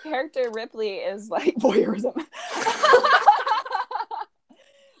 This character Ripley is like voyeurism.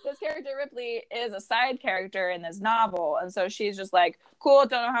 This character Ripley is a side character in this novel, and so she's just like, cool,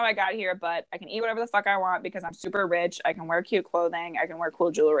 don't know how I got here, but I can eat whatever the fuck I want because I'm super rich. I can wear cute clothing. I can wear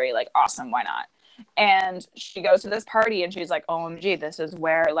cool jewelry. Like, awesome, why not? And she goes to this party, and she's like, OMG, this is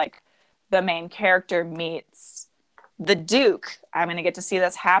where like the main character meets the Duke. I'm gonna get to see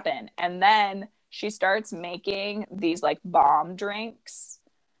this happen. And then she starts making these like bomb drinks.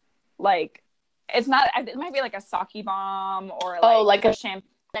 Like, it might be like a sake bomb or like a champagne.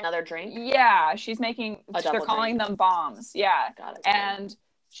 Another drink? Yeah, she's making, they're calling them bombs. Yeah. Got it. And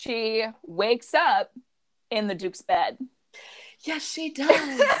she wakes up in the Duke's bed. Yes, she does.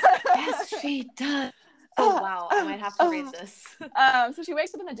 Yes, she does. Oh, wow. I might have to read this. So she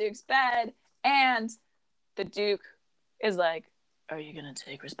wakes up in the Duke's bed, and the Duke is like, are you going to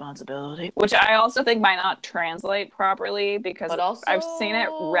take responsibility? Which I also think might not translate properly, because I've seen it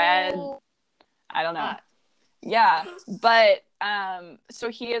read. I don't know. Yeah, but so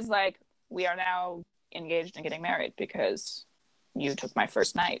he is like, we are now engaged and getting married because you took my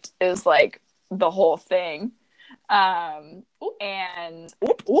first night, is like the whole thing. And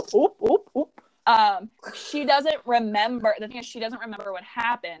she doesn't remember. The thing is, she doesn't remember what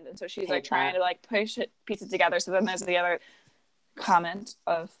happened, and so she's like trying to like piece it together. So then there's the other comment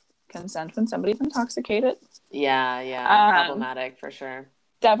of consent when somebody's intoxicated. Yeah, problematic for sure.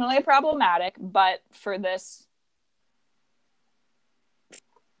 Definitely problematic, but for this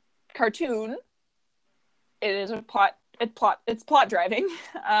cartoon, it is it's plot driving.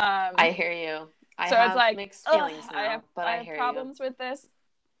 I hear you. So it's like mixed feelings now, I have problems with this,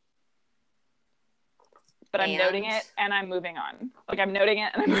 but I'm noting it and I'm moving on. Like, I'm noting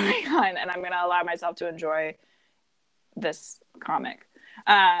it and I'm moving on, and I'm gonna allow myself to enjoy this comic.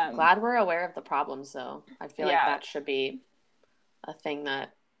 Glad we're aware of the problems, though. I feel like that should be a thing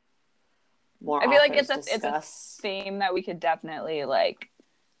that more. I feel like it's a theme that we could definitely like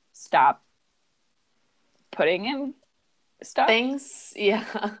stop putting in stuff. Things, yeah.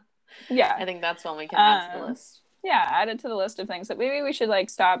 I think that's one we can add to the list. Yeah, add it to the list of things that maybe we should like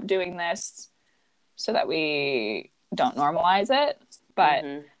stop doing this so that we don't normalize it. But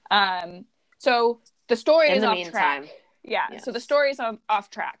so the story is off track. Yeah, so the story is off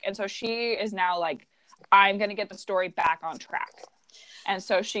track, and so she is now like, I'm gonna get the story back on track. And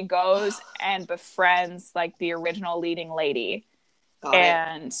so she goes and befriends like the original leading lady.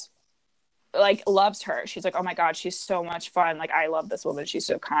 And like loves her. She's like, oh my god, she's so much fun. Like, I love this woman. She's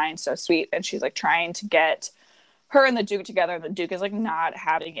so kind, so sweet. And she's like trying to get her and the Duke together, and the Duke is like not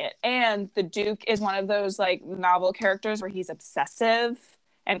having it. And the Duke is one of those like novel characters where he's obsessive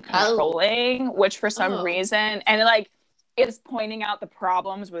and controlling, which for some reason, and like is pointing out the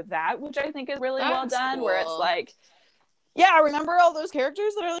problems with that, which I think is really well done. Cool. Where it's like, yeah, remember all those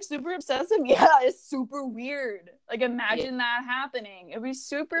characters that are like super obsessive? Yeah, it's super weird. Like, imagine that happening. It'd be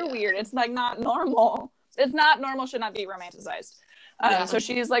super weird. It's like not normal. It's not normal. Should not be romanticized. So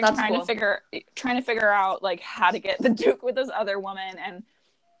she's like trying to figure out like how to get the Duke with this other woman, and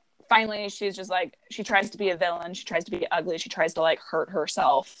finally she's just like, she tries to be a villain. She tries to be ugly. She tries to like hurt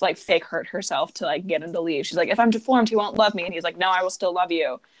herself, like fake hurt herself to like get him to leave. She's like, if I'm deformed, he won't love me. And he's like, no, I will still love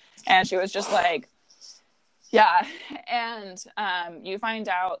you. And she was just like, yeah. And you find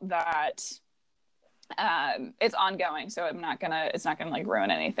out that it's ongoing, so it's not gonna like ruin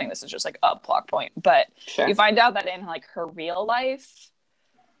anything. This is just like a plot point. But you find out that in like her real life,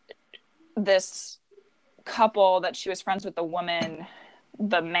 this couple that she was friends with, the woman,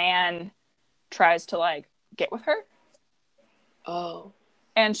 the man tries to like get with her. Oh.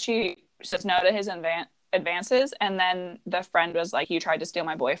 And she says no to his advances, and then the friend was like, you tried to steal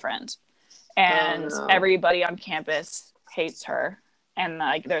my boyfriend. And everybody on campus hates her. And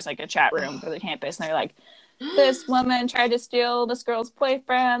like there's like a chat room for the campus, and they're like, this woman tried to steal this girl's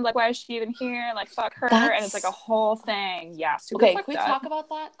boyfriend, like why is she even here, like fuck her. And it's like a whole thing. Yeah, super okay, fucked can we up. talk about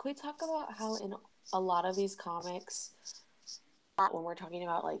that? Can we talk about how in a lot of these comics, when we're talking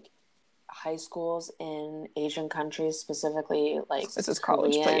about like high schools in Asian countries, specifically like this is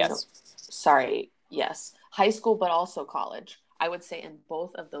college, Korean, but yes, high school but also college, I would say in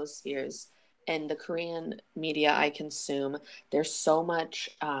both of those spheres, in the Korean media I consume, there's so much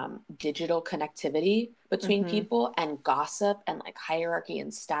digital connectivity between people, and gossip, and like hierarchy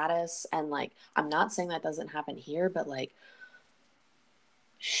and status, and like, I'm not saying that doesn't happen here, but like,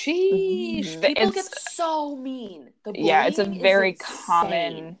 sheesh, people get so mean. It's a very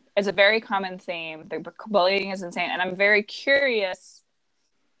common theme. The bullying is insane, and I'm very curious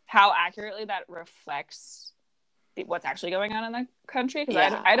how accurately that reflects what's actually going on in the country,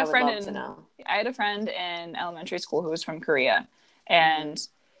 because I had a friend in elementary school who was from Korea, and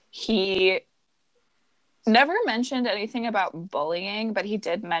he never mentioned anything about bullying, but he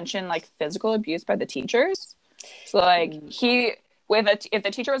did mention like physical abuse by the teachers. So like if the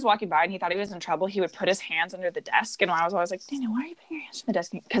teacher was walking by and he thought he was in trouble, he would put his hands under the desk, and I was always like, Daniel, why are you putting your hands on the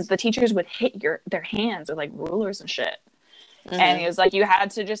desk? Because the teachers would hit their hands with like rulers and shit. And he was like, you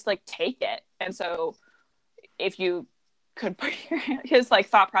had to just like take it. And so if you could put his like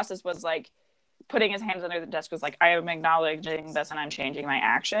thought process was like, putting his hands under the desk was like, I am acknowledging this and I'm changing my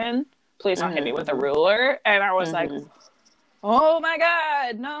action. Please don't hit me with a ruler. And I was like, oh my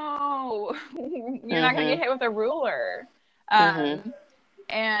God, no, you're not gonna get hit with a ruler. And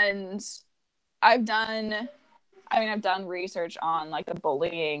I've done research on like the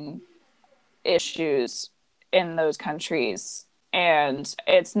bullying issues in those countries, and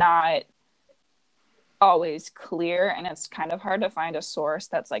it's not always clear, and it's kind of hard to find a source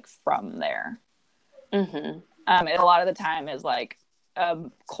that's like from there. And a lot of the time is like a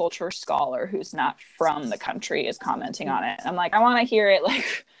culture scholar who's not from the country is commenting on it. I'm like, I want to hear it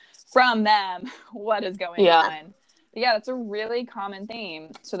like from them, what is going on. But yeah, that's a really common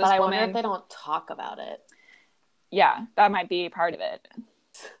theme. So this I wonder if they don't talk about it. Yeah, that might be part of it.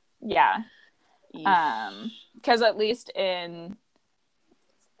 Yeah. Because at least in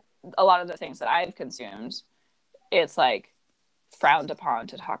a lot of the things that I've consumed, it's like frowned upon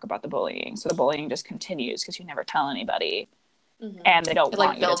to talk about the bullying. So the bullying just continues because you never tell anybody, and they don't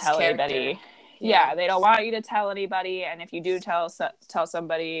want you to tell anybody. Yeah, they don't want you to tell anybody, and if you do tell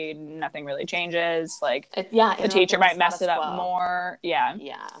somebody, nothing really changes. Like the teacher might mess it up more. Yeah.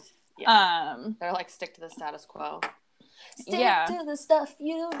 They're like, stick to the status quo. Stick to the stuff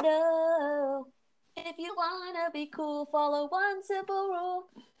you know. If you wanna be cool, follow one simple rule.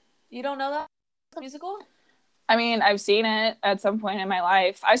 You don't know that musical? I mean, I've seen it at some point in my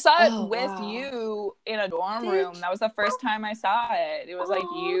life. I saw it with you in a dorm room. That was the first time I saw it. It was like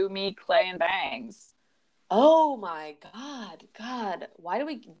you, me, Clay, and Bangs. Oh my God. Why do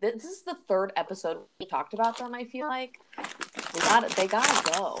we... This is the third episode we talked about them, I feel like. They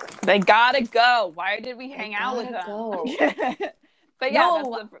gotta go. They gotta go. Why did we hang out with them? But yeah,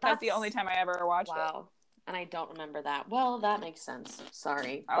 that's the only time I ever watched it. Wow. And I don't remember that. Well, that makes sense.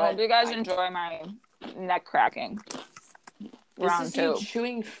 Sorry. I hope you guys enjoy my neck cracking. This is you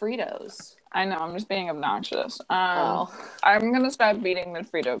chewing Fritos. I know, I'm just being obnoxious. I'm going to stop eating the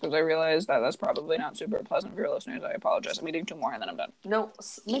Frito because I realize that that's probably not super pleasant for your listeners. I apologize. I'm eating 2 more and then I'm done. No,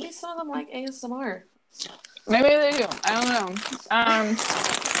 maybe some of them like ASMR. Maybe they do. I don't know.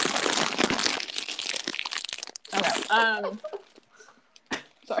 Okay.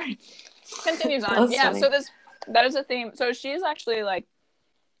 Sorry. Continues on. That's funny. So that is a theme. So she's actually like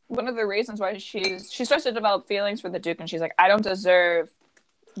one of the reasons why she starts to develop feelings for the Duke, and she's like, I don't deserve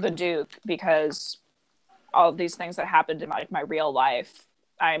the Duke because all of these things that happened in my real life,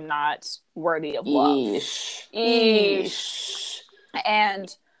 I'm not worthy of love. Eesh.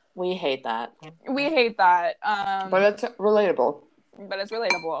 And we hate that. But it's relatable.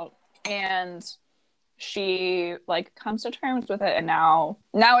 And she like comes to terms with it, and now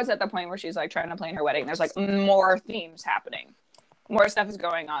it's at the point where she's like trying to plan her wedding. There's like more themes happening, more stuff is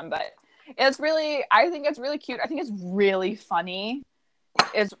going on, but I think it's really cute. I think it's really funny.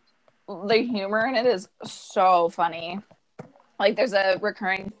 The humor in it is so funny. Like, there's a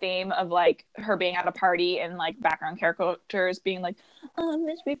recurring theme of like her being at a party and like background characters being like, "Oh,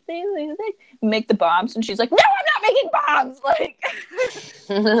 Miss Bailey, make the bombs," and she's like, "No, I'm not making bombs." Like,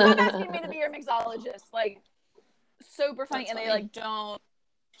 stop asking me to be your mixologist. Like, super funny. That's and funny. They like don't.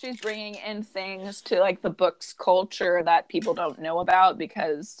 She's bringing in things to like the book's culture that people don't know about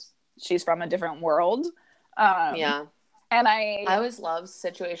because she's from a different world. Yeah. And I always love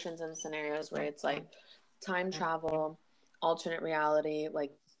situations and scenarios where it's like time travel, alternate reality,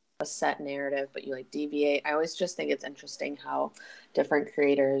 like a set narrative, but you like deviate. I always just think it's interesting how different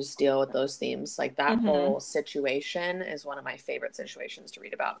creators deal with those themes. Like that whole situation is one of my favorite situations to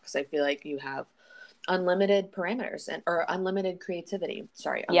read about because I feel like you have unlimited parameters or unlimited creativity.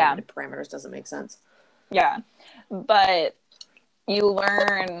 Sorry, unlimited parameters doesn't make sense. Yeah, but you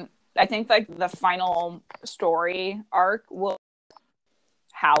learn. I think like the final story arc will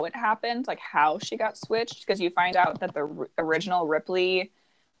how it happened, like how she got switched, because you find out that the original Ripley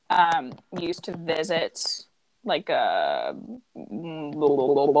used to visit like a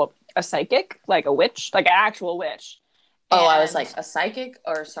psychic, like a witch, like an actual witch. Oh, I was like a psychic,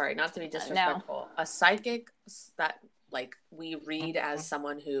 or sorry, not to be disrespectful, a psychic that like we read as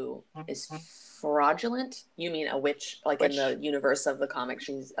someone who is fraudulent. You mean a witch, like in the universe of the comic?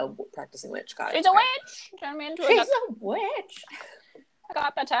 She's a practicing witch. She's a witch. Turned me into a witch. I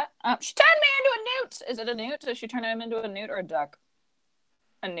got that. She turned me into a newt. Is it a newt? Does she turn him into a newt or a duck?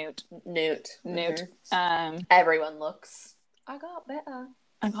 A newt. Newt. Mm-hmm. Everyone looks. I got better.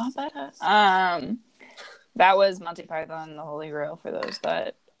 That was Monty Python and the Holy Grail for those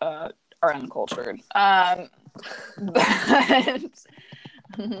that are uncultured. But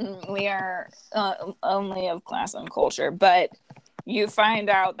we are only of class and culture. But you find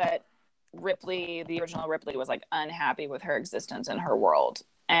out that Ripley, the original Ripley, was like unhappy with her existence in her world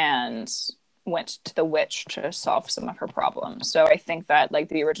and went to the witch to solve some of her problems. So I think that like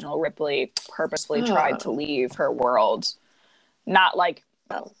the original Ripley purposely tried to leave her world, not like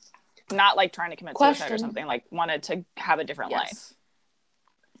trying to commit suicide or something, like wanted to have a different life.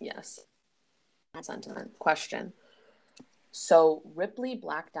 Yes. Sentiment. Question. So Ripley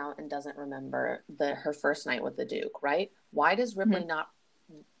blacked out and doesn't remember her first night with the Duke, right? Why does Ripley not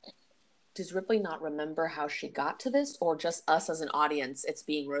remember how she got to this, or just us as an audience, it's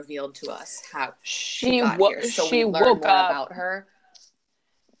being revealed to us how she got here, so we learn more about her?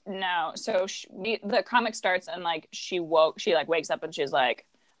 No, so the comic starts and like she like wakes up and she's like,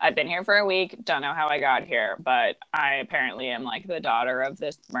 I've been here for a week, don't know how I got here, but I apparently am like the daughter of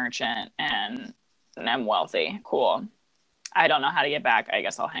this merchant and I'm wealthy. Cool. I don't know how to get back. I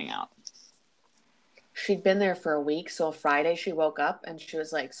guess I'll hang out. She'd been there for a week, so Friday she woke up and she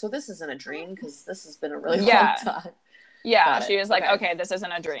was like, so this isn't a dream because this has been a really long time. Yeah, she was like, okay, this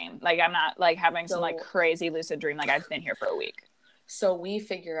isn't a dream. Like, I'm not like having some like crazy lucid dream. Like, I've been here for a week. So we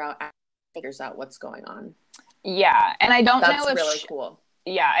figures out what's going on. Yeah, and I don't know if that's really cool.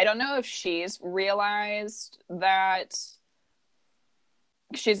 Yeah, I don't know if she's realized that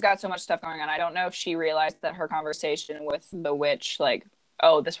she's got so much stuff going on. I don't know if she realized that her conversation with the witch, like,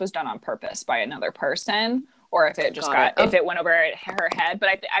 oh, this was done on purpose by another person, or if it just if it went over her head. But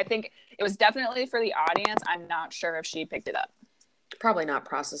I think it was definitely for the audience. I'm not sure if she picked it up. Probably not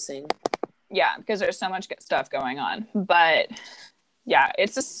processing. Yeah, because there's so much stuff going on. But yeah,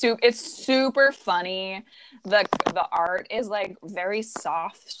 it's super funny. The art is like very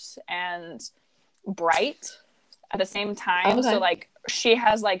soft and bright at the same time. Okay. So like she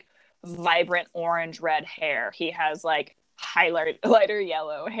has like vibrant orange red hair. He has like lighter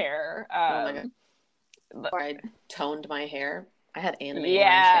yellow hair. Oh my God. I toned my hair. I had anime orange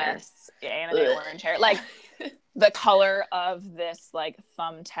hair. Yeah, anime orange hair. Like the color of this like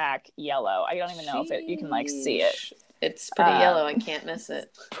thumbtack yellow. I don't even know if you can like see it. It's pretty yellow. I can't miss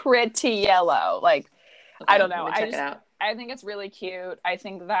it. Pretty yellow. Like, okay, I don't know. Check it out. I think it's really cute. I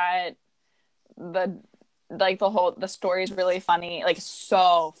think that the story is really funny. Like,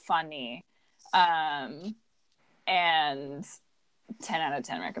 so funny. And 10 out of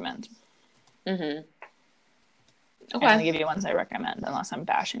 10 recommend. Mm-hmm. I'm going to give you ones I recommend, unless I'm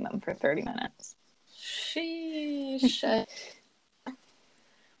bashing them for 30 minutes. Sheesh.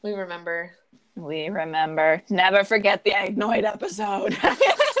 We remember. Never forget the Agnoid episode.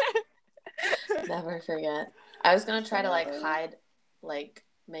 Never forget. I was going to try to, like, hide, like,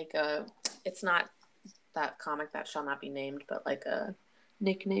 make a... It's not that comic that shall not be named, but, like, a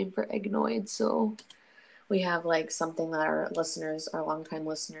nickname for Agnoid, so... We have, like, something that our longtime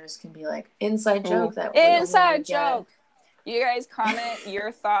listeners can be like, inside joke. That inside joke. You guys comment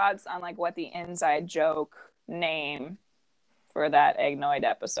your thoughts on, like, what the inside joke name for that Agnoid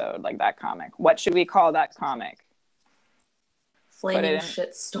episode, like that comic. What should we call that comic? Flaming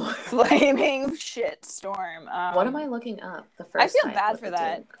Shitstorm. Flaming Shitstorm. What am I looking up? The first. I feel bad for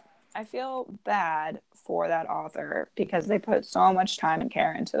that. I feel bad for that author because they put so much time and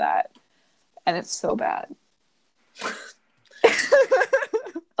care into that. And it's so bad.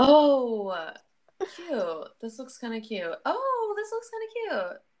 Oh, cute. This looks kind of cute. Oh, this looks kind of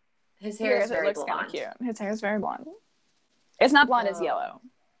cute. His hair is very blonde. Cute. His hair is very blonde. It's not blonde, it's yellow.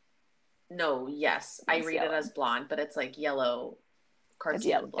 No, yes. I read it as blonde, but it's like yellow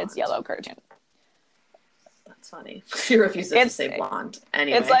cartoon blonde. It's yellow cartoon. That's funny. She refuses to say blonde.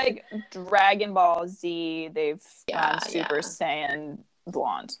 Anyway. It's like Dragon Ball Z. They've gone Super Saiyan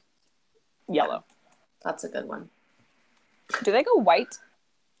blonde. Yellow. That's a good one. Do they go white?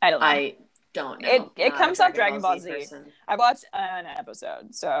 I don't know. I don't know. It comes off Dragon Ball Z. I watched an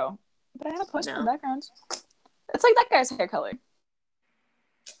episode, so... But I have a poster in the background. It's like that guy's hair color.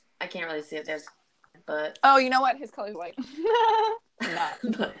 I can't really see it. But... Oh, you know what? His color's white.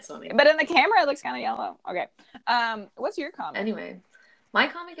 That's funny. But in the camera, it looks kind of yellow. Okay. What's your comic? Anyway, my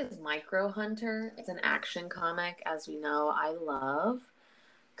comic is Microhunter. It's an action comic, as we know I love.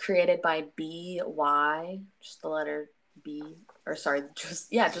 Created by B.Y. Just the letter B. Or sorry, just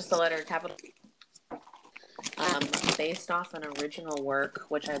the letter capital. Based off an original work,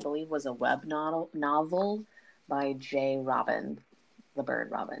 which I believe was a web novel by JRobin. The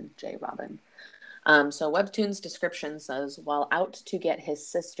bird Robin. JRobin. So Webtoon's description says, while out to get his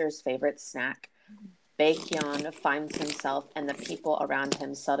sister's favorite snack, Baekhyun finds himself and the people around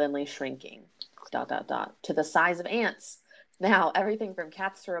him suddenly shrinking, ... to the size of ants. Now, everything from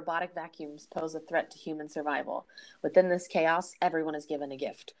cats to robotic vacuums pose a threat to human survival. Within this chaos, everyone is given a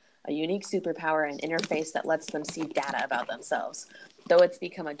gift, a unique superpower and interface that lets them see data about themselves. Though it's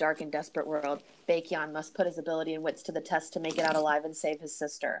become a dark and desperate world, Baekhyun must put his ability and wits to the test to make it out alive and save his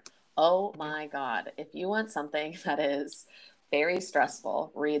sister. Oh my God. If you want something that is very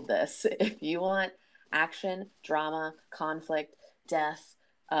stressful, read this. If you want action, drama, conflict, death,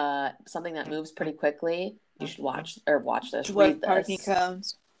 something that moves pretty quickly, you should watch this. Dwarf parking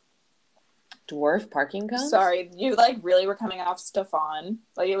cones. Dwarf parking cones? Sorry, you like really were coming off Stefan.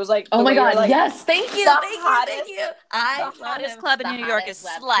 Like it was like, oh my God, like, yes, thank you. The hottest club in New York is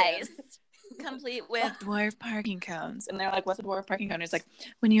Slice. Complete with dwarf parking cones. And they're like, what's a dwarf parking cone? It's like,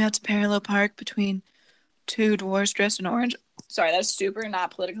 when you have to parallel park between two dwarves dressed in orange. Sorry, that's super not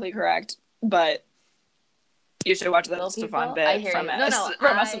politically correct, but you should watch that Stefan bit from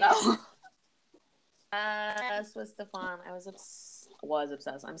SNL. With Stefan, I was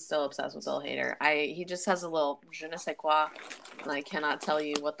obsessed. I'm still obsessed with Bill Hader. He just has a little je ne sais quoi, and I cannot tell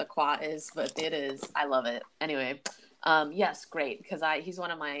you what the quoi is, but it is. I love it. Anyway, yes, great, because he's one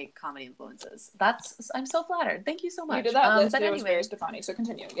of my comedy influences. I'm so flattered. Thank you so much. You did that list, but it was very Stefani, so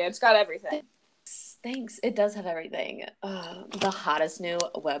continue. Yeah, it's got everything. Thanks. It does have everything. The hottest new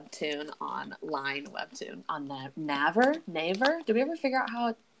webtoon online webtoon on Naver. Did we ever figure out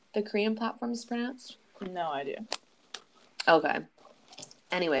how the Korean platform is pronounced? No idea. Okay.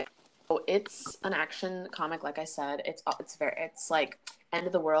 Anyway, so it's an action comic. Like I said, it's like end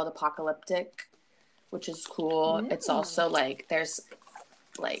of the world apocalyptic, which is cool. It's also like there's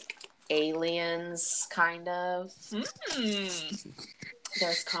like aliens kind of.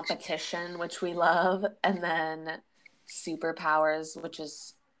 There's competition, which we love, and then superpowers, which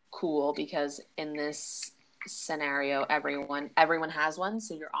is cool because in this scenario everyone has one,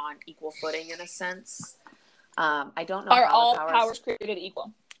 so you're on equal footing in a sense. I don't know. Are all powers created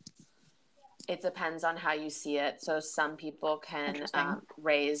equal? It depends on how you see it. So some people can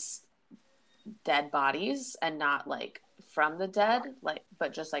raise dead bodies and not like from the dead,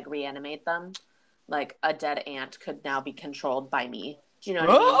 but just like reanimate them. Like a dead ant could now be controlled by me. Do you know what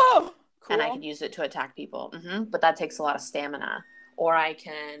I mean? Cool. And I can use it to attack people. But that takes a lot of stamina. Or I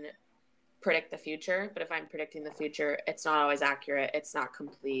can predict the future, but if I'm predicting the future, it's not always accurate. It's not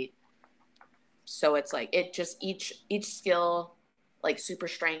complete. So it's like it just each skill, like super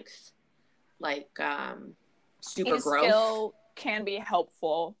strength, like super each growth. Skill can be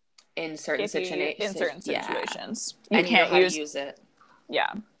helpful in certain situations. You can't know how to use it.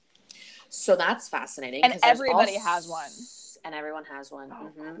 Yeah. So that's fascinating. And everybody has one. And everyone has one.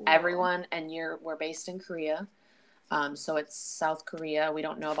 Oh, cool. Everyone, and we're based in Korea. So it's South Korea. We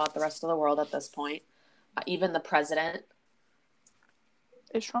don't know about the rest of the world at this point. Even the president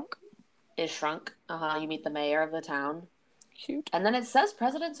is shrunk. You meet the mayor of the town. Cute. And then it says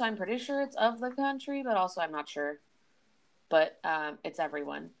president, so I'm pretty sure it's of the country, but also I'm not sure. But it's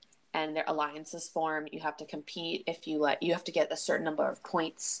everyone. And their alliances form. You have to compete. You have to get a certain number of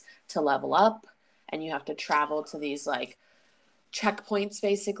points to level up, and you have to travel to these like checkpoints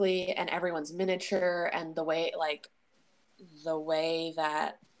basically, and everyone's miniature, and the way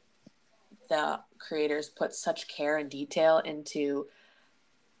that the creators put such care and detail into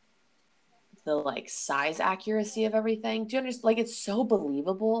the like size accuracy of everything. Do you understand? Like, it's so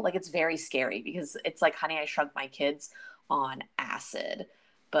believable. Like, it's very scary because it's like Honey, I Shrunk My Kids on acid,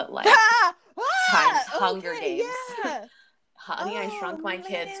 but like times Hunger Games. Yeah. Honey, I Shrunk My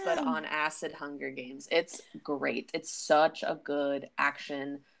Kids, but on acid Hunger Games. It's great. It's such a good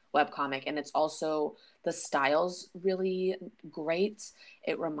action webcomic, and it's also, the style's really great.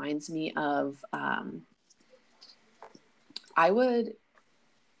 It reminds me of, I would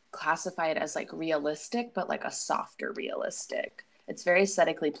classify it as like realistic, but like a softer realistic. It's very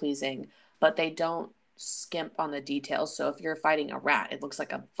aesthetically pleasing, but they don't skimp on the details. So if you're fighting a rat, it looks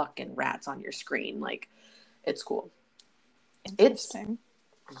like a fucking rat's on your screen. Like, it's cool. Interesting.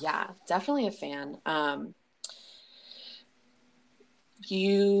 Yeah, definitely a fan.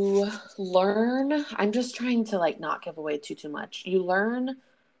 You learn, I'm just trying to like not give away too much. You learn,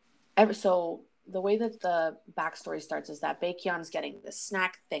 so the way that the backstory starts is that Baekhyun's getting this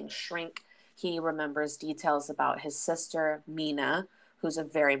snack thing shrink. He remembers details about his sister, Mina, who's a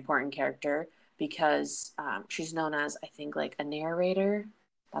very important character because she's known as, I think, like a narrator.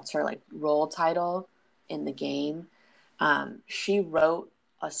 That's her like role title in the game. She wrote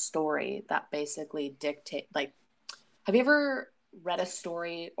a story that basically like, have you ever read a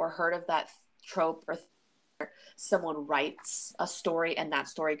story or heard of that trope or someone writes a story and that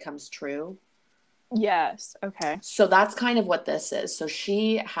story comes true? Yes. Okay. So that's kind of what this is. So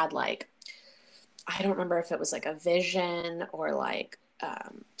she had like, I don't remember if it was like a vision or like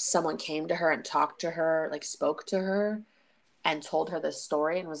someone came to her and talked to her, like spoke to her and told her this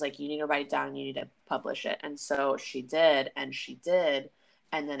story and was like, you need to write it down, you need to publish it. And so she did, and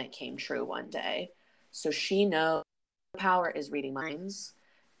then it came true one day. So she knows power is reading minds,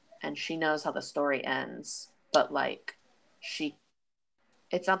 and she knows how the story ends, but like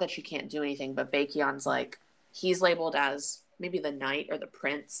it's not that she can't do anything, but Baekhyun's like, he's labeled as maybe the knight or the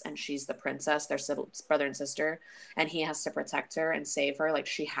prince, and she's the princess. They're brother and sister, and he has to protect her and save her. Like,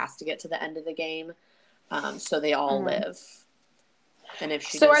 she has to get to the end of the game, so they all live. And if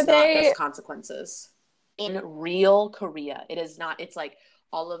she does not, there's consequences. In real Korea, it is not. It's like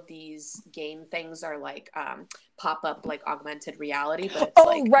all of these game things are like pop up like augmented reality, but it's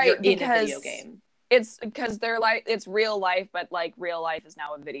you're in a video game. It's because they're like, it's real life, but like real life is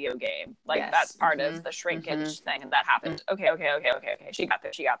now a video game. Like, yes. That's part of the shrinkage thing that happened. Okay. She got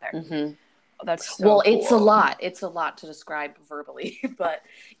there. Oh, that's so cool. It's a lot. It's a lot to describe verbally, but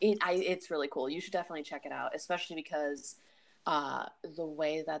it's really cool. You should definitely check it out, especially because the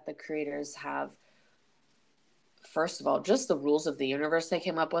way that the creators have, first of all, just the rules of the universe they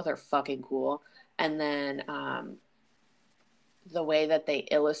came up with are fucking cool. And then the way that they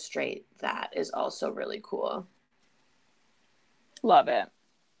illustrate that is also really cool. Love it.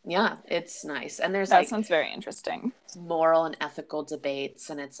 Yeah, it's nice. And there's that sounds very interesting. Moral and ethical debates,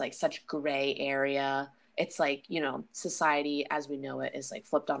 and it's like such gray area. It's like, society as we know it is like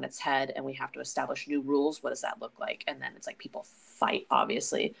flipped on its head, and we have to establish new rules. What does that look like? And then it's like people fight,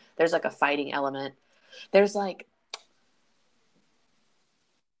 obviously. There's like a fighting element. There's like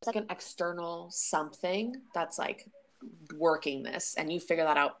an external something that's like working this, and you figure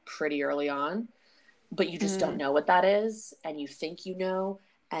that out pretty early on, but you just don't know what that is, and you think you know,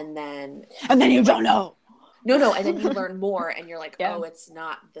 and then you don't know. No, and then you learn more, and you're like, oh, it's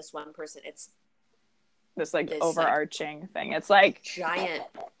not this one person, it's this like overarching thing. It's like giant.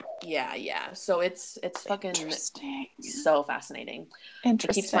 Yeah. So it's fucking interesting. So fascinating.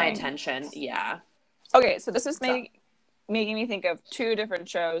 Interesting. It keeps my attention. Yeah. Okay, so this is making me think of two different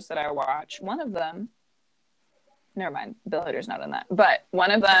shows that I watch. One of them, never mind, Bill Hader's not in that, but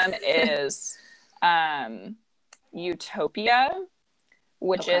one of them is Utopia,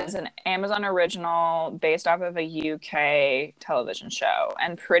 which is an Amazon original based off of a UK television show.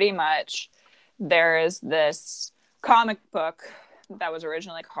 And pretty much there is this comic book that was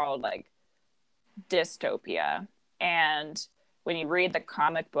originally called like Dystopia, and when you read the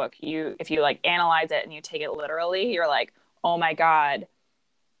comic book, if you like analyze it and you take it literally, you're like, oh my God,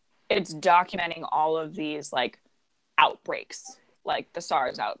 it's documenting all of these like outbreaks, like the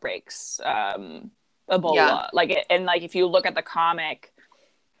SARS outbreaks, Ebola, and like if you look at the comic,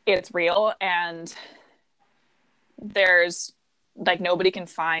 it's real, and there's like nobody can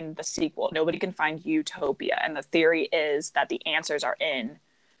find the sequel, nobody can find Utopia, and the theory is that the answers are in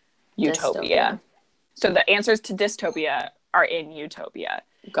Utopia. So the answers to dystopia are in Utopia.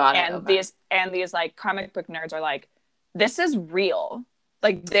 Got it. And these like comic book nerds are like, this is real.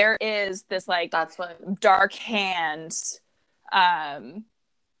 Like there is this like dark hands, and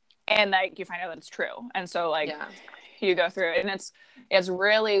like you find out that it's true. And so like you go through it, and it's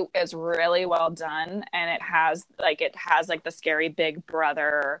really well done, and it has like the scary big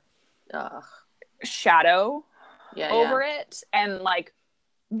brother shadow over it, and like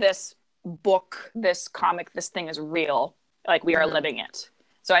this book, this comic, this thing is real. Like we are living it.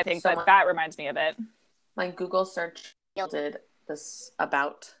 So I think that reminds me of it. My Google search yielded this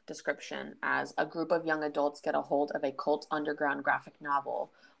about description as a group of young adults get a hold of a cult underground graphic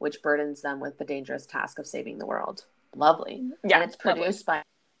novel which burdens them with the dangerous task of saving the world. Lovely. Yeah, and it's produced by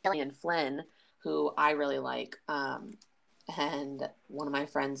Gillian Flynn, who I really like, and one of my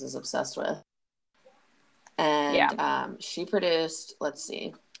friends is obsessed with. And she produced, let's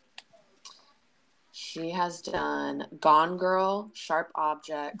see, she has done Gone Girl, Sharp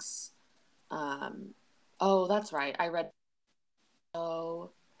Objects. Oh, that's right. I read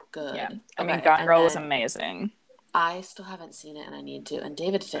so good. Yeah. I mean, Gone Girl was amazing. I still haven't seen it, and I need to. And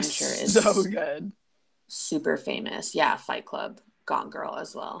David Fincher is so good. Super famous. Yeah, Fight Club, Gone Girl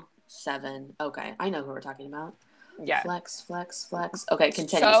as well. 7. Okay, I know who we're talking about. Yeah. Flex. Okay,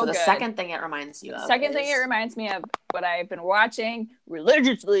 continue. So the second thing it reminds you of. Second thing it reminds me of what I've been watching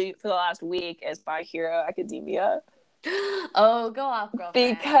religiously for the last week is My Hero Academia. Oh, go off,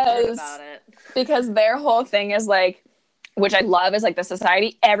 girlfriend. Because their whole thing is like, which I love, is like the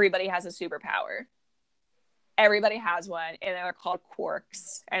society, everybody has a superpower. Everybody has one, and they're called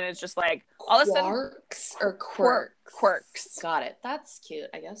quirks. And it's just like all of a sudden, quarks or quirks. Quirks. Got it. That's cute,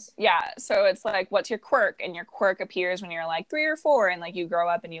 I guess. Yeah. So it's like, what's your quirk? And your quirk appears when you're like 3 or 4, and like you grow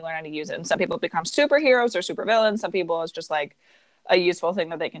up and you learn how to use it. And some people become superheroes or supervillains. Some people it's just like a useful thing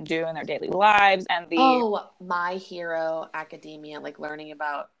that they can do in their daily lives. And My Hero Academia, like learning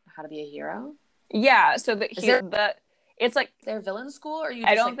about how to be a hero. Yeah. So it's like their villain school, or you?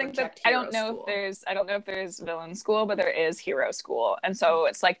 I don't know if there's villain school, but there is hero school, and so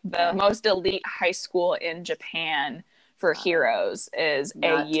it's like the most elite high school in Japan for heroes is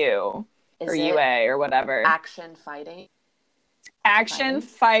AU or UA or whatever. Action fighting.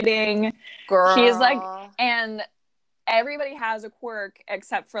 Girl. He's like, and everybody has a quirk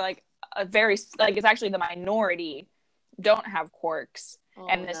except for like a very like it's actually the minority don't have quirks.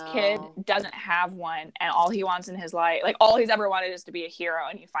 And this kid doesn't have one, and all he wants in his life, like all he's ever wanted, is to be a hero,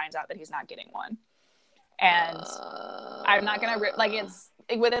 and he finds out that he's not getting one. And I'm not gonna like it's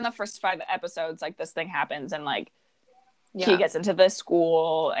within the first 5 episodes, like this thing happens, and like he gets into this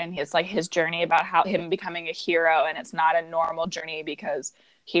school, and it's like his journey about how him becoming a hero, and it's not a normal journey because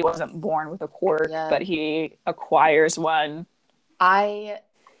he wasn't born with a quirk, but he acquires one.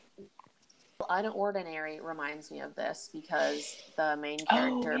 Unordinary reminds me of this because the main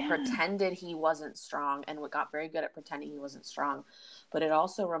character pretended he wasn't strong and got very good at pretending he wasn't strong. But it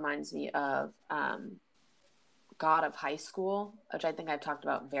also reminds me of God of High School, which I think I've talked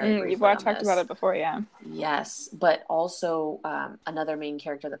about very briefly. You've talked about it before, yeah. Yes, but also another main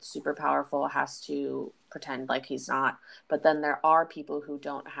character that's super powerful has to pretend like he's not. But then there are people who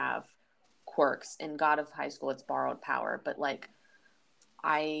don't have quirks. In God of High School, it's borrowed power. But like,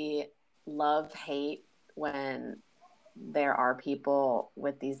 I hate when there are people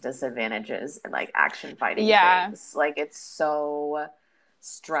with these disadvantages in like action fighting things. Like it's so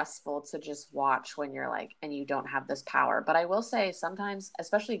stressful to just watch when you're like, and you don't have this power. But I will say sometimes,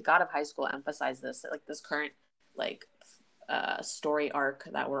 especially God of High School emphasized this, like this current like story arc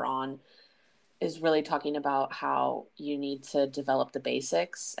that we're on is really talking about how you need to develop the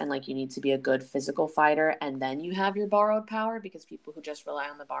basics and like you need to be a good physical fighter, and then you have your borrowed power, because people who just rely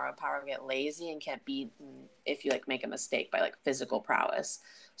on the borrowed power get lazy and can't beat if you like make a mistake by like physical prowess.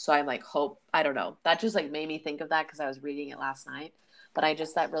 So I'm like, I don't know, that just like made me think of that because I was reading it last night. But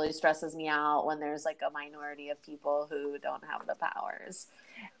that really stresses me out when there's like a minority of people who don't have the powers.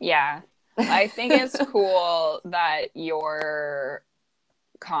 Yeah. I think it's cool that your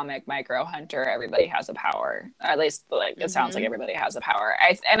comic Microhunter, everybody has a power. Or at least like it sounds like everybody has a power.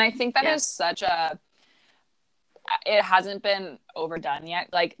 I think that is such a it hasn't been overdone yet.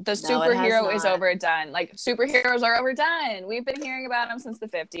 Like the No, it has superhero is not. overdone. Like superheroes are overdone. We've been hearing about them since the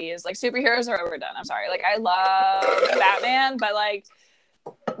 50s. Like superheroes are overdone. I'm sorry. Like I love Batman, but like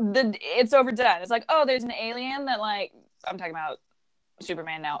it's overdone. It's like, oh, there's an alien that like I'm talking about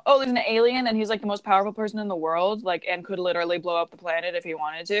Superman now. Oh, there's an alien and he's like the most powerful person in the world, like, and could literally blow up the planet if he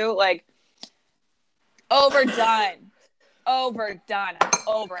wanted to. Like overdone. Overdone. I'm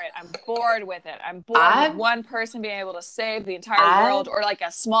over it. I'm bored with it. I'm bored with one person being able to save the entire world, or like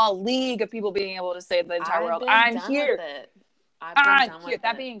a small league of people being able to save the entire world. I'm here. I'm here.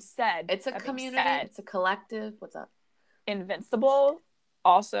 That being said, it's a community. It's a collective. What's up? Invincible,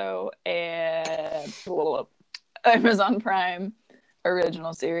 also a Amazon Prime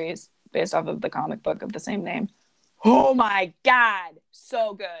original series based off of the comic book of the same name. Oh my god,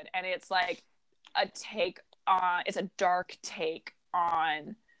 so good. And it's like a take on, it's a dark take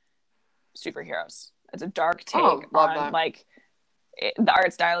on superheroes. It's a dark take on that. Like the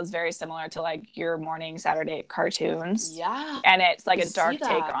art style is very similar to like your morning Saturday cartoons. Yeah. And it's like a dark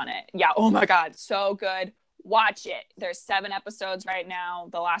take on it. Yeah. Oh my god, so good. Watch it. There's 7 episodes right now.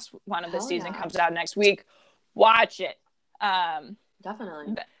 The last one of the season comes out next week. Watch it.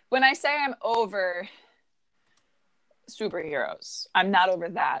 Definitely. When I say I'm over superheroes, I'm not over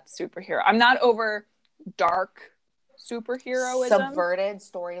that superhero. I'm not over dark superheroism. Subverted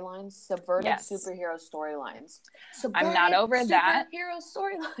storylines. Subverted superhero storylines. I'm not over that. Superhero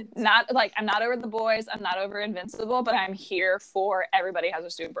storylines. Not like I'm not over The Boys. I'm not over Invincible, but I'm here for everybody has a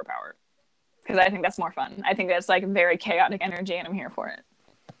superpower. Because I think that's more fun. I think that's like very chaotic energy and I'm here for it.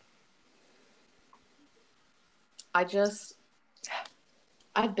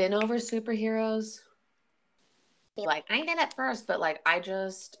 I've been over superheroes. Like, I did it first, but like, I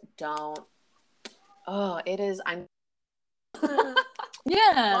just don't. Oh, it is. Yeah.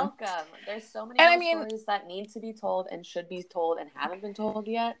 Welcome. There's so many stories that need to be told and should be told and haven't been told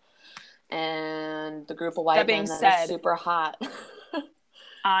yet. And the group of white men that is super hot.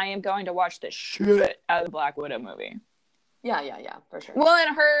 I am going to watch the shit out of the Black Widow movie. Yeah, for sure. Well,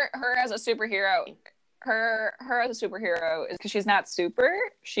 and her as a superhero, her as a superhero is because she's not super.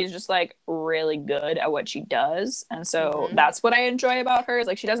 She's just like really good at what she does, and so that's what I enjoy about her. Is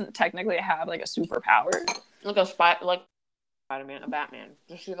like she doesn't technically have like a superpower. Like a spy, like Spider-Man, a Batman.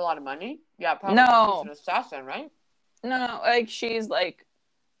 Does she have a lot of money? Yeah, probably. No, she's an assassin, right? No, like she's like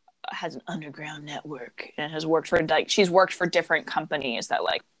has an underground network and has worked for like she's worked for different companies that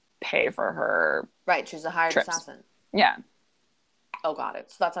like pay for her. Right, she's a hired assassin. Yeah. Oh, got it.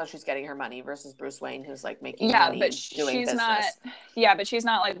 So that's how she's getting her money versus Bruce Wayne, who's like making money but doing she's business. Not. Yeah, but she's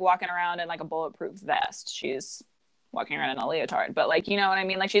not like walking around in like a bulletproof vest. She's walking around in a leotard. But like, you know what I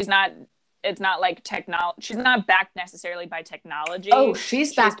mean? Like she's not. It's not like technology. She's not backed necessarily by technology. Oh,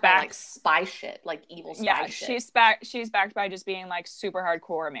 she's backed by like spy shit, like evil spy shit. Yeah, she's backed by just being like super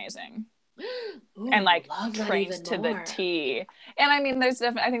hardcore amazing. Ooh, and like trained to the T. And I mean, I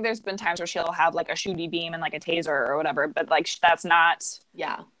think there's been times where she'll have like a shooty beam and like a taser or whatever, but like that's not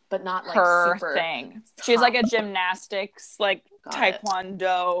but not like her super thing. She's like a gymnastics like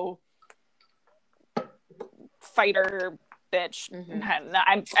taekwondo fighter bitch.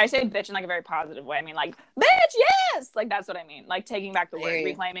 I say bitch in like a very positive way. I mean like bitch, yes, like that's what I mean. Like taking back the word,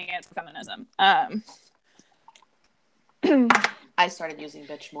 reclaiming it for feminism. I started using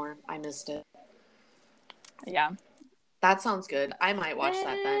bitch more. I missed it. Yeah. That sounds good. I might watch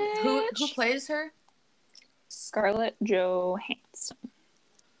that then. Who plays her? Scarlett Johansson.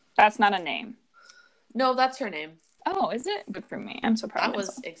 That's not a name. No, that's her name. Oh, is it? Good for me. I'm so proud of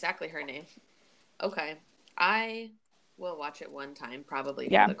myself. That was exactly her name. Okay. I will watch it one time, probably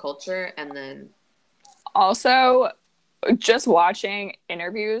for the culture, and then... Also... just watching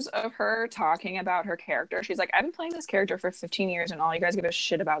interviews of her talking about her character, she's like, I've been playing this character for 15 years and all you guys give a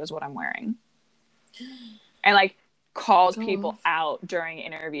shit about is what I'm wearing. And like calls people out during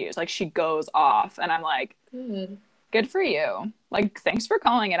interviews. Like she goes off and I'm like, good for you. Like, thanks for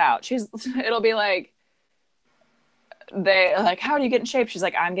calling it out. It'll be like, they like, how do you get in shape? She's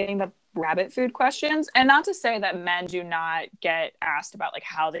like, I'm getting the rabbit food questions. And not to say that men do not get asked about like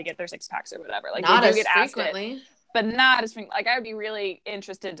how they get their 6-packs or whatever. Like not they do as get frequently. Asked it. But not as like I would be really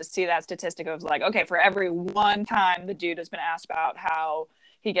interested to see that statistic of like, okay, for every one time the dude has been asked about how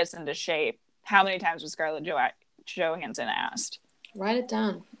he gets into shape, how many times was Scarlett Johansson asked? Write it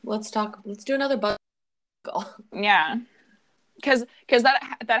down. Let's do another bug. Yeah, because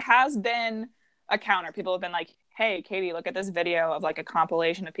that has been a counter. People have been like, hey, Katie, look at this video of like a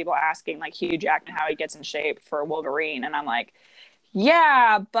compilation of people asking like Hugh Jackman how he gets in shape for Wolverine, and I'm like,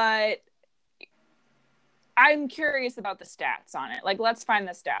 yeah, but I'm curious about the stats on it. Like, let's find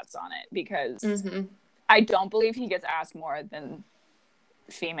the stats on it because I don't believe he gets asked more than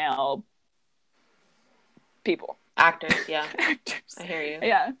female people. Actors, yeah. Actors. I hear you.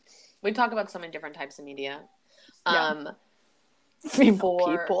 Yeah. We talk about so many different types of media.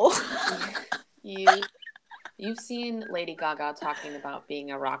 People. You've seen Lady Gaga talking about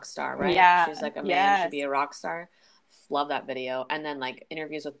being a rock star, right? Yeah. She's like, a man should be a rock star. Love that video. And then like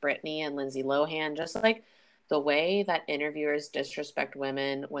interviews with Britney and Lindsay Lohan, just like the way that interviewers disrespect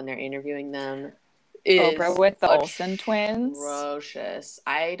women when they're interviewing them is Oprah with the Olsen twins. Atrocious.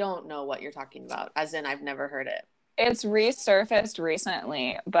 I don't know what you're talking about. As in, I've never heard it. It's resurfaced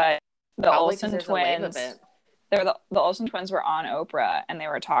recently, but the Olsen twins. The Olsen twins were on Oprah and they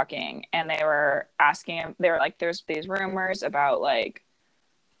were talking and they were asking. They were like, "There's these rumors about like,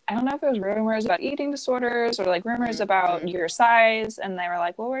 I don't know if it was rumors about eating disorders or like rumors about your size," and they were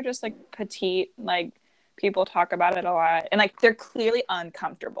like, "Well, we're just like petite. Like people talk about it a lot, and like they're clearly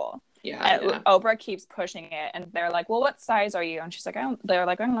uncomfortable." And Oprah keeps pushing it, and they're like, "Well, what size are you?" And she's like, They're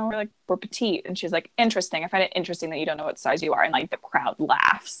like, "I don't know. We're petite." And she's like, "Interesting. I find it interesting that you don't know what size you are." And like the crowd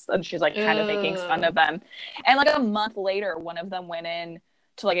laughs, and she's like kind of making fun of them. And like a month later, one of them went in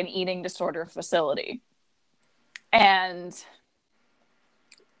to like an eating disorder facility, and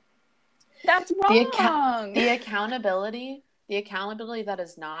that's wrong. The accountability that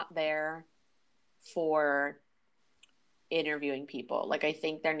is not there for interviewing people. Like, I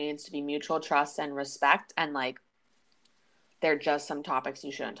think there needs to be mutual trust and respect, and like there are just some topics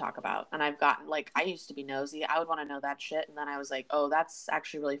you shouldn't talk about. And I've gotten like, I used to be nosy. I would want to know that shit, and then I was like, oh, that's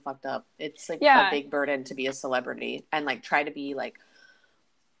actually really fucked up. It's like a big burden to be a celebrity and like try to be like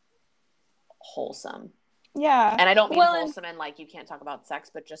wholesome. Yeah. And I don't mean wholesome and like you can't talk about sex,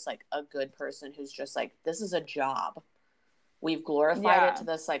 but just like a good person who's just like, this is a job. We've glorified it to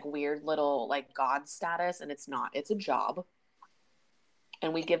this like weird little like God status, and it's not. It's a job.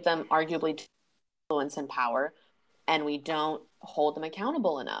 And we give them arguably influence and power, and we don't hold them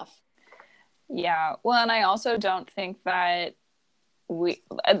accountable enough. Yeah. Well, and I also don't think that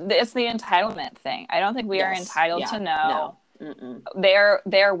it's the entitlement thing. I don't think we are entitled to know. No.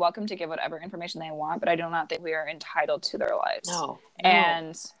 They're welcome to give whatever information they want, but I do not think we are entitled to their lives. No.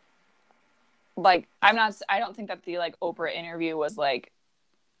 And like, I don't think that the like Oprah interview was like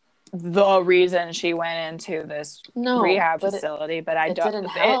the reason she went into this rehab facility, but it didn't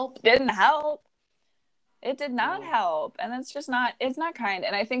help. It didn't help. It did not help. And it's just not, it's not kind.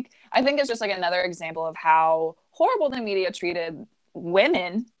 And I think it's just like another example of how horrible the media treated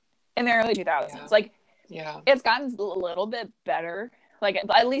women in the early 2000s. Like, it's gotten a little bit better. Like,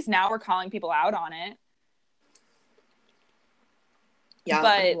 at least now we're calling people out on it. Yeah,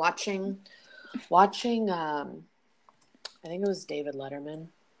 but watching I think it was David Letterman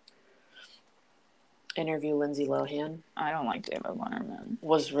interview Lindsay Lohan. I don't like David Letterman.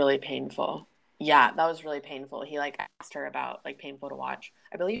 Was really painful. Yeah, that was really painful. He like asked her about, like, painful to watch.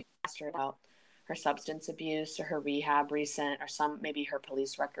 I believe he asked her about her substance abuse or her rehab recent, or maybe her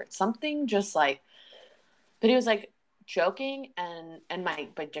police record, something just like, but he was like joking and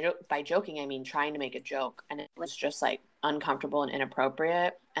by joking I mean trying to make a joke, and it was just like uncomfortable and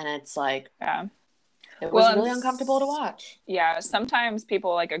inappropriate, and it's like it was really uncomfortable to watch. Yeah, sometimes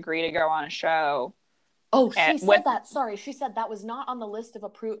people like agree to go on a show. Oh, she said that. Sorry, she said that was not on the list of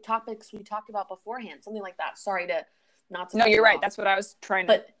approved topics we talked about beforehand. Something like that. Sorry to not to. No, you're right. That's what I was trying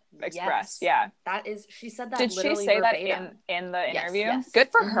to express. Yeah, that is. She said that. Did she say verbatim. that in the interview? Yes. Good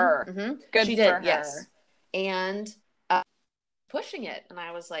for her. Mm-hmm. Good she for did, her. Yes. And pushing it, and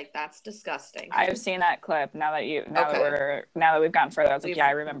I was like, "That's disgusting." I've seen that clip. Now that we've gone further, I was like, "Yeah,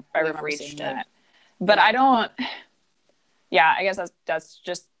 I remember seeing that." But I don't. Yeah, I guess that's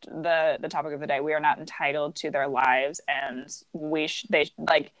just the topic of the day. We are not entitled to their lives, and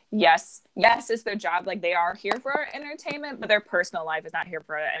yes, it's their job. Like, they are here for our entertainment, but their personal life is not here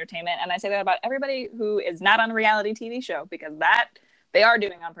for our entertainment. And I say that about everybody who is not on a reality TV show, because that they are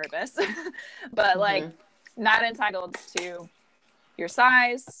doing on purpose. But like, not entitled to your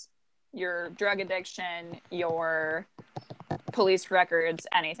size, your drug addiction, your police records,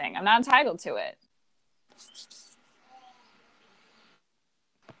 anything. I'm not entitled to it.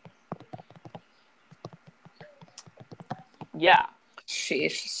 Yeah.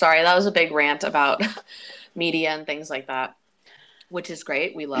 Sheesh. Sorry, that was a big rant about media and things like that, which is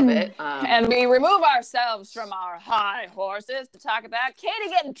great. We love it. And we remove ourselves from our high horses to talk about Katie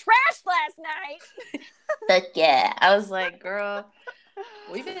getting trashed last night. But yeah, I was like, girl,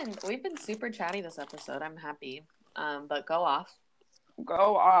 we've been super chatty this episode. I'm happy. But go off.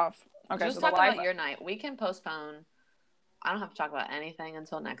 Go off. Okay, just talk about your night. We can postpone. I don't have to talk about anything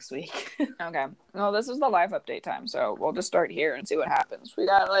until next week. Okay. Well, this is the live update time, so we'll just start here and see what happens. We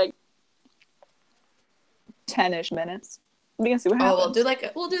got like 10-ish minutes. We can see what happens.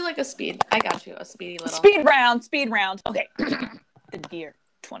 We'll do like a speed. I got you. A speedy little speed round. Okay. The year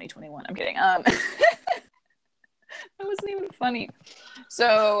 2021. I'm kidding. That wasn't even funny.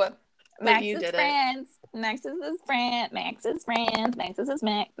 So Max's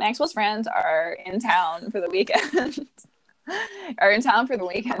friends are in town for the weekend.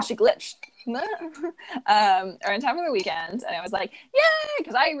 She glitched. Are in town for the weekend, and I was like, yay,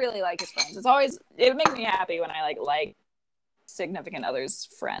 because I really like his friends. It makes me happy when I like significant others'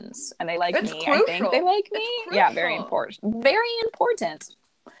 friends, and they like me. Crucial. I think they like me. Yeah, very important.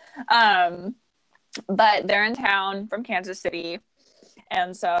 But they're in town from Kansas City,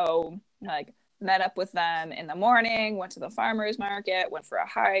 and so like met up with them in the morning, went to the farmers market, went for a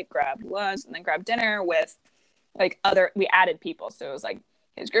hike, grabbed lunch, and then grabbed dinner with we added people. So it was like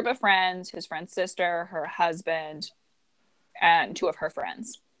his group of friends, his friend's sister, her husband, and 2 of her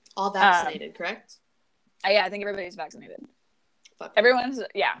friends. All vaccinated, correct? Yeah, I think everybody's vaccinated. Fuck. Everyone's,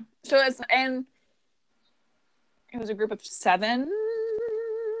 yeah. So it was a group of 7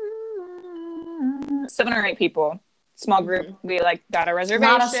 or 8 people. Small group. Mm-hmm. We got a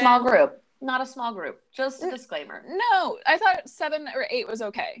reservation. Not a small group. Just a disclaimer. No, I thought 7 or 8 was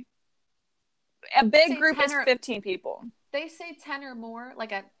okay. A big group is 15 people. They say 10 or more.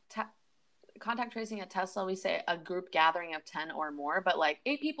 Like at contact tracing at Tesla, we say a group gathering of 10 or more. But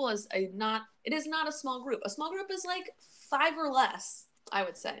 8 people is not a small group. A small group is 5 or less, I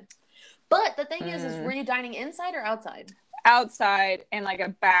would say. But the thing is were you dining inside or outside? Outside in a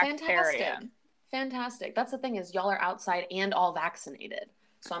back area. Fantastic. That's the thing is y'all are outside and all vaccinated.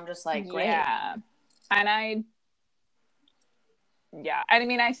 So I'm just great. Yeah. And I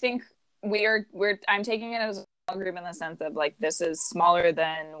mean, I think I'm taking it as a small group in the sense of this is smaller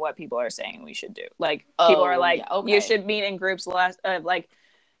than what people are saying we should do. People are okay. You should meet in groups less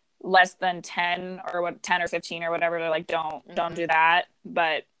than 10 or 10 or 15 or whatever. They're don't do that.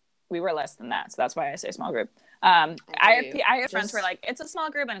 But we were less than that. So that's why I say small group. I have friends who are it's a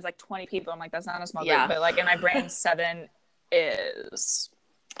small group and it's 20 people. I'm that's not a small group. But in my brain, 7 is.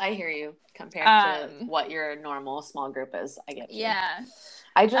 I hear you compared to what your normal small group is. I get you. Yeah.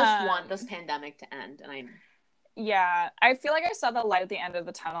 I just want this pandemic to end, and I feel like I saw the light at the end of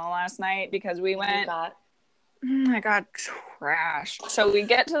the tunnel last night because we went. I got trashed. So we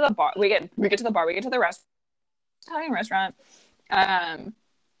get to the bar. We get to the Italian restaurant,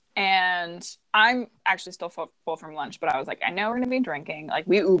 and I'm actually still full from lunch. But I was I know we're gonna be drinking.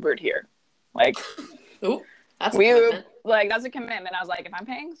 We Ubered here, Ooh, that's a commitment. That's a commitment. I was if I'm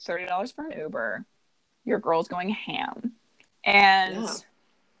paying $30 for an Uber, your girl's going ham, and.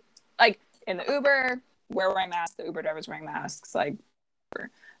 In the Uber, we're wearing masks. The Uber driver's wearing masks.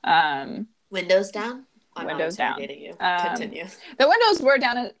 Windows down? Windows down. You. Continue. The windows were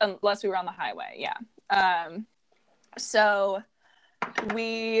down unless we were on the highway. Yeah. So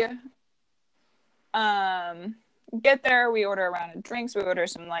we get there. We order a round of drinks. We order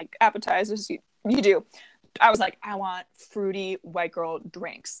some appetizers. You do. I was I want fruity white girl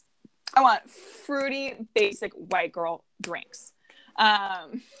drinks. I want fruity basic white girl drinks. I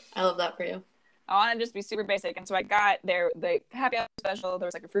love that for you. I want to just be super basic, and so I got the happy hour special. There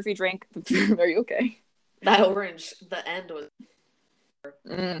was a free drink. Are you okay? That orange, the end was.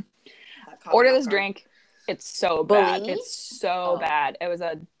 Order this drink. It's so bad. It's so bad. It was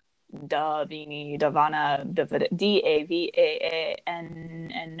a Davana, Davaano,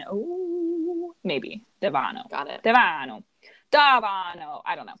 maybe Davano. Got it. Davano.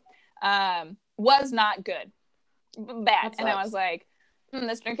 I don't know. Was not good. Bad. And I was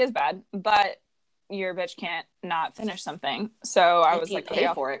this drink is bad, but your bitch can't not finish something. So I was pay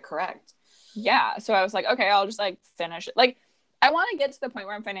for it, correct? Yeah. So I was okay, I'll just finish it. I want to get to the point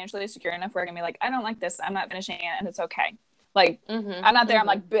where I'm financially secure enough where I can be I don't like this, I'm not finishing it, and it's okay. I'm not there. I'm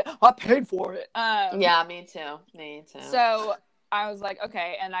I paid for it. Yeah, me too. So I was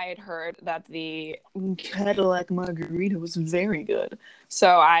okay, and I had heard that the Cadillac margarita was very good.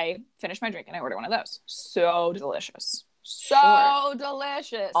 So I finished my drink and I ordered one of those. So delicious. So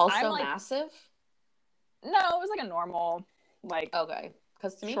delicious. Also massive? No, it was a normal, okay.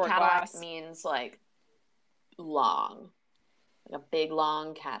 Because to me, Cadillac means long. A big,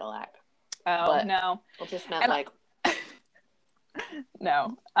 long Cadillac. Oh, but no. It just meant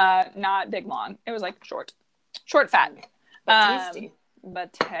no, not big, long. It was short. Short, fat.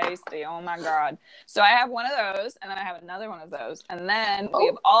 But tasty. Oh my God. So I have one of those, and then I have another one of those, and then we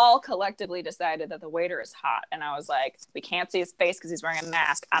have all collectively decided that the waiter is hot, and I was we can't see his face because he's wearing a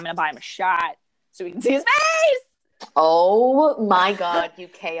mask. I'm gonna buy him a shot so we can see his face. Oh my God, you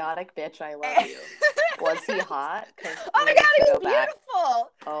chaotic bitch! I love you. Was he hot? Oh my God, he was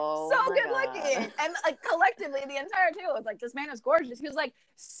beautiful. Oh, so good God. second. And like collectively, the entire table was like, this man is gorgeous. He was like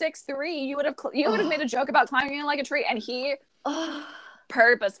 6'3". You would have made a joke about climbing in like a tree, and he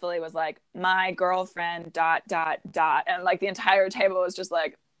purposefully was like, my girlfriend ... and like the entire table was just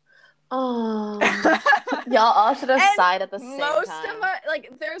like, oh, y'all all should have sighed at the same time. Most of my,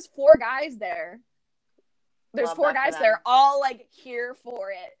 like, there's 4 guys there. There's love 4 guys there, all like here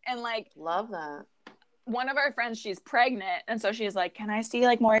for it, and like, love that. One of our friends, she's pregnant, and so she's like, can I see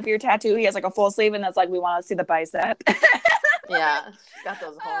like more of your tattoo? He has like a full sleeve, and that's like, we want to see the bicep. Yeah, she's got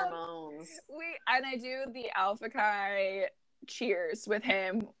those hormones. And I do the Alpha Chi cheers with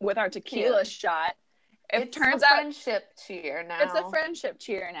him with our tequila shot. It turns out friendship cheer now. It's a friendship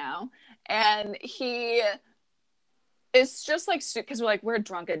cheer now, and he is just like, because we're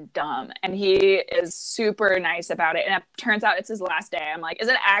drunk and dumb, and he is super nice about it. And it turns out it's his last day. I'm like, is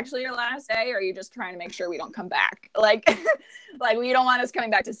it actually your last day, or are you just trying to make sure we don't come back? Like, like we don't want us coming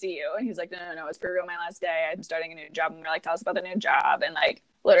back to see you. And he's like, no, it's for real my last day. I'm starting a new job. And we're like, tell us about the new job, and like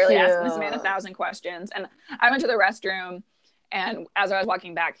literally asking this man 1,000 questions. And I went to the restroom, and as I was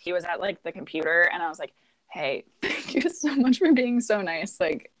walking back, he was at like the computer, and I was like, hey, thank you so much for being so nice.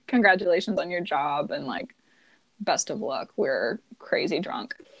 Like, congratulations on your job, and like, best of luck. We're crazy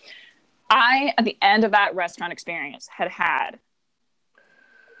drunk. I, at the end of that restaurant experience, had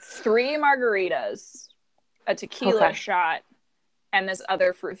 3 margaritas, a tequila shot, and this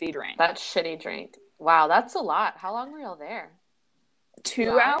other fruity drink. That shitty drink. Wow, that's a lot. How long were y'all there?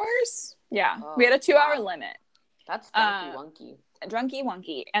 2 hours? Yeah. Oh, we had a 2-hour limit. That's drunky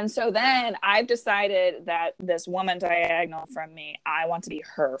wonky. And so then I've decided that this woman diagonal from me, I want to be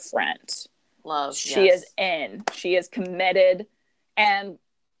her friend. Love. She is in. She is committed. And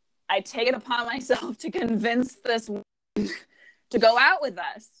I take it upon myself to convince this woman to go out with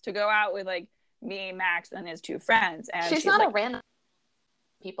us, to go out with like me, Max, and his 2 friends. And she's not like, a random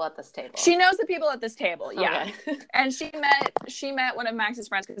people at this table. She knows the people at this table, yeah. Okay. And she met one of Max's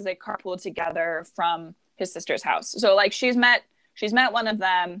friends because they carpooled together from his sister's house. So like she's met one of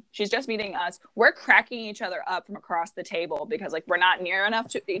them. She's just meeting us. We're cracking each other up from across the table because like we're not near enough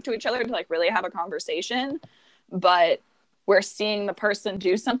to each other to like really have a conversation, but we're seeing the person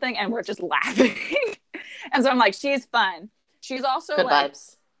do something and we're just laughing. And so I'm like, she's fun. She's also good like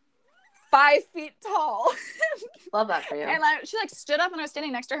vibes. 5 feet tall. Love that for you. And she like stood up, and I was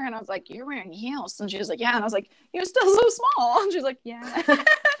standing next to her, and I was like, you're wearing heels. And she was like, yeah. And I was like, you're still so small. And she's like, yeah.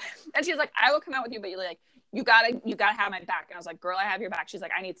 And she's like, I will come out with you, but you're like, you gotta have my back. And I was like, girl, I have your back. She's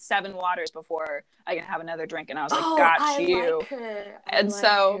like, I need 7 waters before I can have another drink. And I was like, got you. Like her. And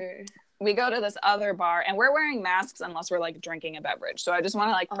so we go to this other bar, and we're wearing masks unless we're like drinking a beverage. So I just want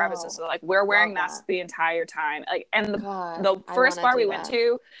to like preface this. So like we're wearing masks the entire time. Like, and the first bar we went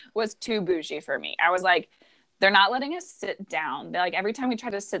to was too bougie for me. I was like, they're not letting us sit down. They're like, every time we try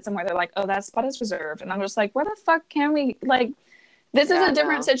to sit somewhere, they're like, oh, that spot is reserved. And I'm just like, where the fuck can we like? This is a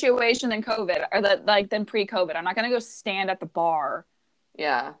different situation than COVID, or than pre-COVID. I'm not gonna go stand at the bar.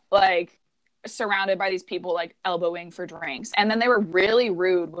 Yeah. Like, surrounded by these people like elbowing for drinks. And then they were really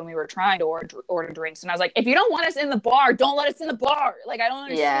rude when we were trying to order drinks. And I was like, if you don't want us in the bar, don't let us in the bar. Like, I don't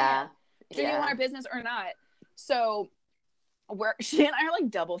understand. Do you want our business or not? So she and I are like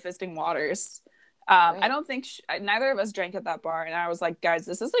double fisting waters. I don't think neither of us drank at that bar. And I was like, guys,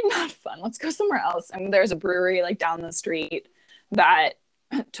 this is like not fun. Let's go somewhere else. And there's a brewery like down the street that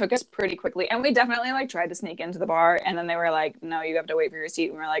took us pretty quickly. And we definitely like tried to sneak into the bar. And then they were like, no, you have to wait for your seat.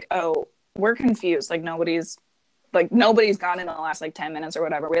 And we were like, oh, we're confused. Like nobody's gone in the last like 10 minutes or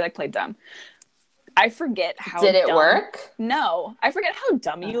whatever. We like played dumb. I forget how Did it work? No. I forget how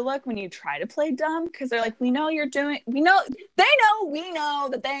dumb you look when you try to play dumb, because they're like, we know we know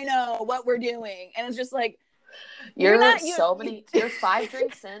that they know what we're doing. And it's just like, you're 5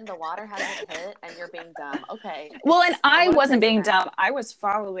 drinks in, the water hasn't hit, and you're being dumb. Okay. Well, and I wasn't being dumb. I was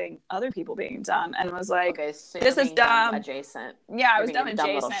following other people being dumb and was like, okay, so this is dumb. Adjacent. Yeah, I was dumb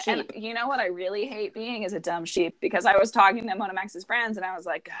adjacent. And you know what I really hate being is a dumb sheep, because I was talking to one of Max's friends and I was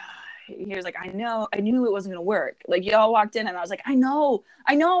like, he was like, I knew it wasn't gonna work. Like, y'all walked in and I was like, I know,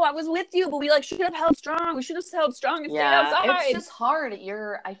 I was with you, but we like should have held strong. We should have held strong and stayed outside. It's just hard.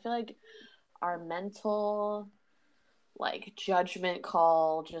 I feel like our mental like judgment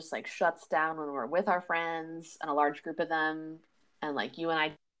call just like shuts down when we're with our friends and a large group of them, and like you and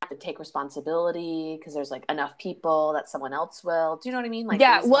I have to take responsibility because there's like enough people that someone else will. Do you know what I mean? Like,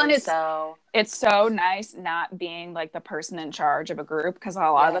 yeah. Well, and it's so nice not being like the person in charge of a group, because a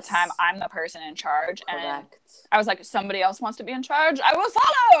lot of the time I'm the person in charge. Correct. And I was like, somebody else wants to be in charge, I will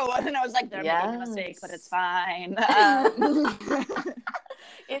follow. And I was like, they're making a mistake, but it's fine.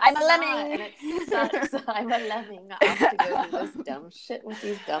 I'm a lemming. And it sucks. I'm a lemming. I have to go do this dumb shit with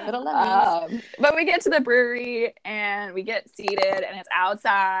these dumb little lemmings. But we get to the brewery and we get seated and it's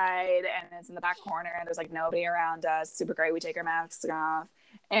outside and it's in the back corner and there's like nobody around us. Super great. We take our masks off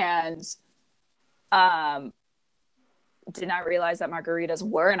and did not realize that margaritas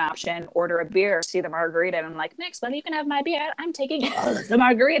were an option. Order a beer, see the margarita, and I'm like, next one, you can have my beer. I'm taking all of the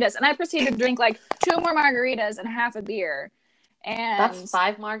margaritas. And I proceeded to drink like 2 more margaritas and half a beer. And that's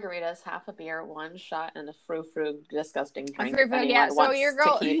 5 margaritas, half a beer, 1 shot, and a frou-frou disgusting drink. Yeah, so your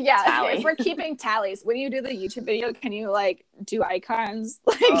girl, if we're keeping tallies, when you do the YouTube video, can you like do icons?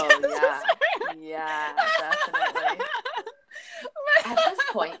 Like, yeah, definitely. At this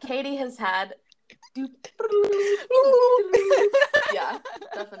point, Katie has had yeah,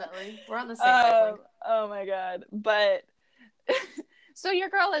 definitely. We're on the same wavelength. Oh my god. But so your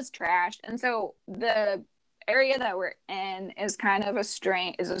girl is trashed, and so the area that we're in is kind of a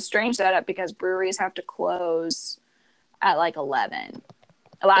strange setup because breweries have to close at like 11.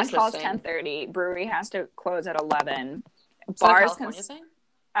 Last call is 10:30. Brewery has to close at 11. Bars can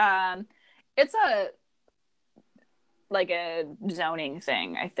it's like a zoning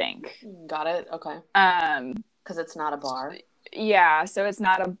thing, I think. Got it. Okay. Because it's not a bar. Yeah, so it's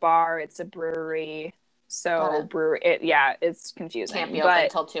not a bar, it's a brewery. So it's confusing. Can't be open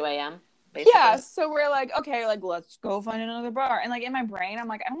until 2 a.m. Basically. Yeah, so we're like, okay, like let's go find another bar. And like in my brain, I'm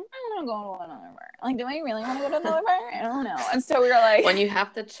like, I don't want to go to another bar. Like, do I really want to go to another bar? I don't know. And so we were like, when you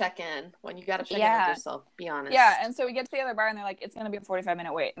have to check in, when you got to check in with yourself, be honest. Yeah, and so we get to the other bar and they're like, it's gonna be a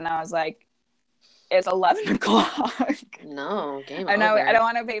 45-minute wait. And I was like, it's 11 o'clock. No, game I know, over. I don't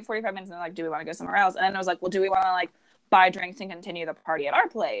want to wait 45 minutes. And they're like, do we want to go somewhere else? And then I was like, well, do we want to like buy drinks and continue the party at our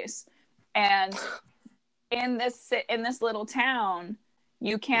place? And in this little town,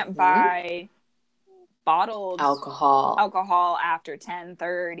 you can't buy bottled alcohol after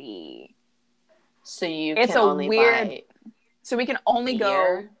 10:30. So it's can only buy so we can only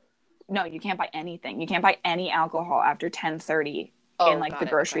beer? Go. No, you can't buy anything. You can't buy any alcohol after 10:30 in like the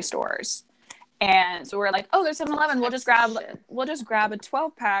grocery stores. And so we're like, oh, there's 7-Eleven. We'll just grab a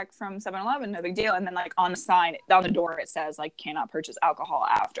 12-pack from 7-Eleven. No big deal. And then like on the sign, on the door, it says like cannot purchase alcohol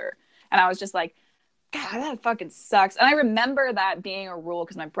after. And I was just like, God, that fucking sucks. And I remember that being a rule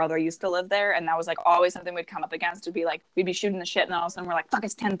because my brother used to live there. And that was like always something we'd come up against. Would be like, we'd be shooting the shit. And all of a sudden we're like, fuck,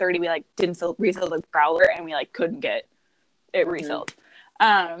 it's 10:30. We like didn't refill the growler and we like couldn't get it refilled.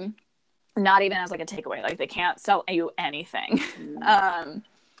 Not even as like a takeaway. Like they can't sell you anything.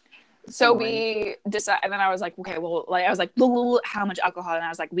 So we decided, and then I was like, okay, well, like, I was like, how much alcohol? And I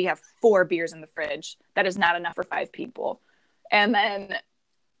was like, we have 4 beers in the fridge. That is not enough for 5 people. And then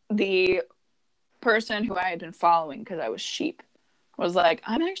the person who I had been following, because I was sheep, was like,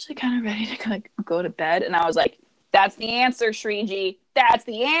 I'm actually kind of ready to like go to bed. And I was like, that's the answer, Shriji. That's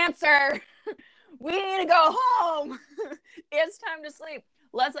the answer. We need to go home. It's time to sleep.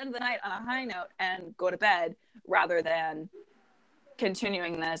 Let's end the night on a high note and go to bed rather than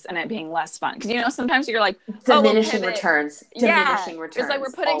continuing this and it being less fun, because sometimes you're like diminishing returns. It's like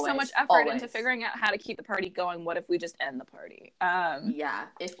we're putting so much effort into figuring out how to keep the party going. What if we just end the party? So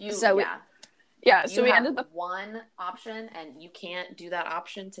we ended the one option and you can't do that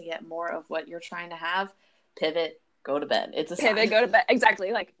option to get more of what you're trying to have. Pivot, go to bed. It's a pivot, go to bed.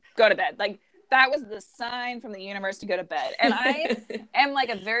 Exactly, like go to bed. Like that was the sign from the universe to go to bed. And I am like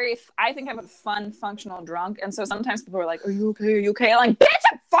I think I'm a fun, functional drunk. And so sometimes people are like, are you okay? Are you okay? I'm like, bitch,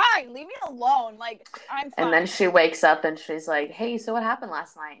 I'm fine. Leave me alone. Like, I'm fine. And then she wakes up and she's like, hey, so what happened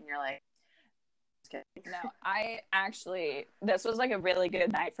last night? And you're like, no, this was like a really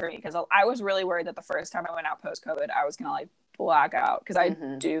good night for me because I was really worried that the first time I went out post-COVID, I was going to like black out because I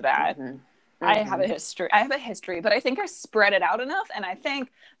do that. I have a history, but I think I spread it out enough. And I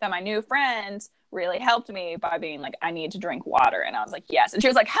think that my new friend really helped me by being like, I need to drink water. And I was like, yes. And she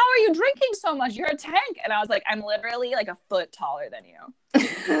was like, how are you drinking so much? You're a tank. And I was like, I'm literally like a foot taller than you.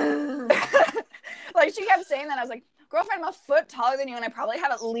 Like she kept saying that. I was like, girlfriend, I'm a foot taller than you. And I probably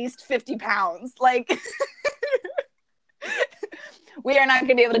have at least 50 pounds. Like we are not going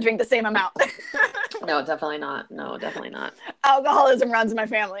to be able to drink the same amount. No, definitely not. Alcoholism runs in my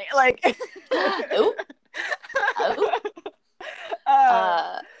family. Like, Ooh.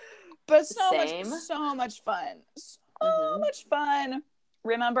 But so much fun. So much fun.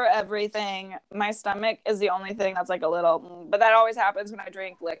 Remember everything. My stomach is the only thing that's like a little, but that always happens when I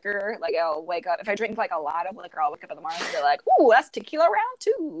drink liquor. Like I'll wake up, if I drink like a lot of liquor, I'll wake up in the morning and be like, ooh, that's tequila round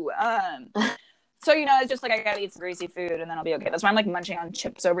 2. So, it's just like I gotta eat some greasy food and then I'll be okay. That's why I'm like munching on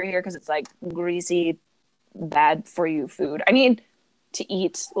chips over here because it's like greasy, bad for you food. I need to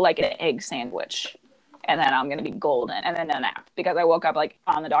eat like an egg sandwich and then I'm gonna be golden, and then a nap because I woke up like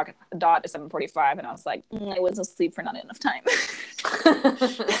on the dot at 7:45, and I was like, I was asleep for not enough time.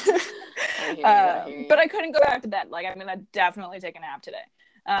 I hear you. But I couldn't go back to bed. Like I'm gonna definitely take a nap today.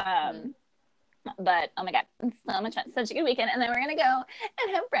 But oh my god, it's so much fun, such a good weekend, and then we're gonna go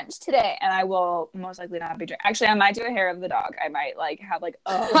and have brunch today, and I will most likely not be drinking. Actually, I might do a hair of the dog. I might like have like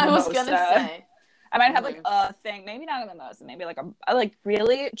I was gonna say I might have like a thing, maybe not a mimosa, maybe like a like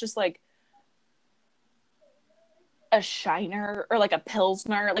really just like a Shiner or like a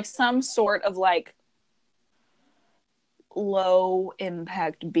Pilsner, like some sort of like low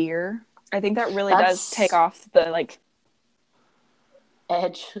impact beer. I think that really does take off the like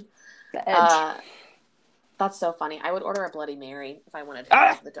edge. The edge. That's so funny. I would order a Bloody Mary if I wanted to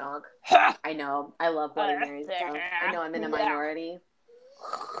have the dog. I know. I love Bloody Marys. I know I'm in a minority.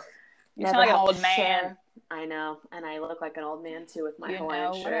 You sound like an old man. I know. And I look like an old man too with my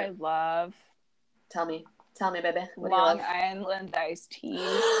Hawaiian shirt. What I love? Tell me, baby. What Long do you love? Island iced teas.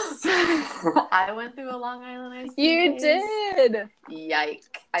 I went through a Long Island iced tea. You did. Yike.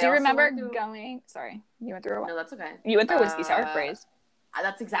 Do you remember going? Sorry, you went through a. No, that's okay. You went through a whiskey sour phase.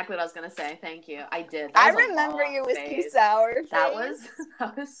 That's exactly what I was gonna say. Thank you. I did. I remember your whiskey sour phase.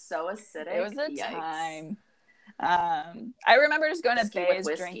 That was so acidic. It was a time. I remember just going to Bays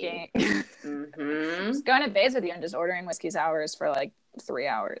drinking. Just going to Bays with you and just ordering whiskey sours for like 3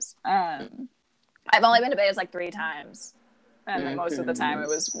 hours. I've only been to Bays like 3 times, and then most of the time it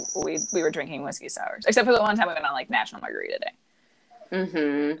was we were drinking whiskey sours, except for the one time we went on like National Margarita Day.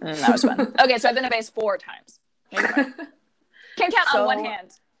 And that was fun. Okay, so I've been to Bays 4 times. Maybe 5. Can't count on one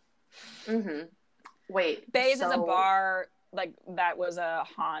hand. Wait, Bays is a bar like that was a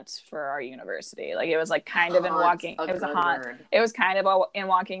haunt for our university. Like it was like kind of in walking. It was a haunt. It was kind of in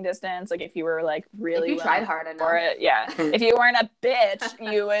walking distance. Like if you were like really if you tried hard enough for it, yeah. If you weren't a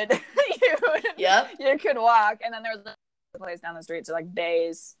bitch, you would. Yep. You could walk, and then there was a place down the street. So like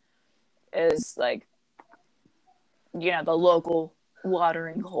Bays is like, you know, the local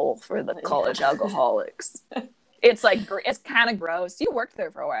watering hole for the college alcoholics. It's like it's kind of gross. You worked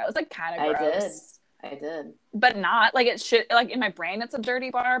there for a while. It's like kind of gross. I did. But not like it should. Like in my brain, it's a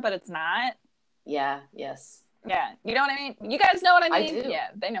dirty bar, but it's not. Yeah. Yes. Yeah. You know what I mean? You guys know what I mean? I do. Yeah,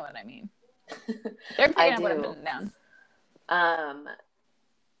 they know what I mean. They're picking up what I'm putting down.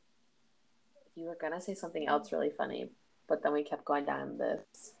 You were gonna say something else really funny, but then we kept going down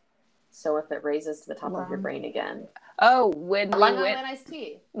this. So if it raises to the top of your brain again. Oh, when Long Island iced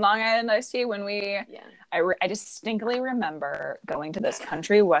tea. Long Island iced tea. When we, I distinctly remember going to this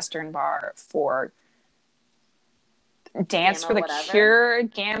country western bar for Dance for the Cure,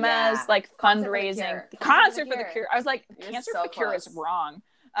 Gamma's like fundraising concert for the Cure. I was like, Cancer for the Cure is wrong.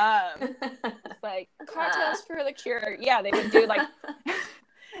 Like cocktails for the Cure. Yeah, they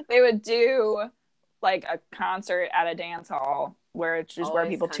would do like a concert at a dance hall where it's just where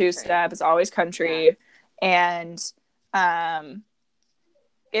people country. 2-step. It's always country, and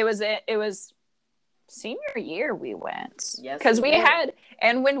it was senior year we went. Yes, because we had,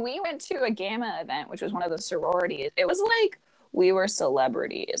 and when we went to a Gamma event, which was one of the sororities, it was like we were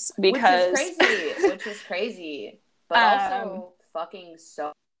celebrities because which is crazy, but also fucking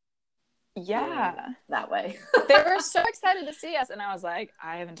so. Yeah, that way. They were so excited to see us, and I was like,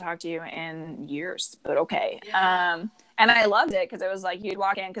 I haven't talked to you in years, but okay. And I loved it because it was like you'd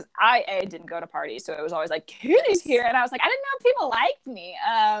walk in, because I didn't go to parties, so it was always like Katie's here, and I was like, I didn't know people liked me.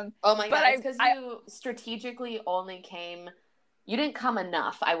 Oh my god, it's because you strategically only came. You didn't come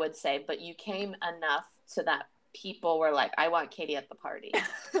enough, I would say, but you came enough so that people were like, I want Katie at the party.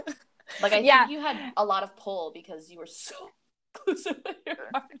 Like I think you had a lot of pull because you were so.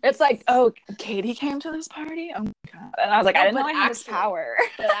 It's like, oh, Katie came to this party. Oh my god! And I was like, I didn't know I had this power.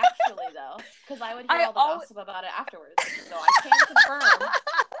 But actually, though, because I would hear all the gossip about it afterwards, so I can confirm.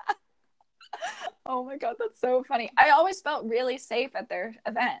 Oh my god, that's so funny. I always felt really safe at their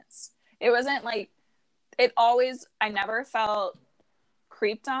events. It wasn't like I never felt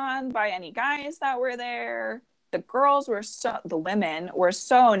creeped on by any guys that were there. The women were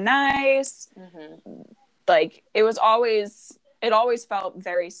so nice. Like it always felt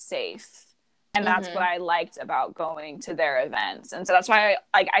very safe, and that's what I liked about going to their events. And so that's why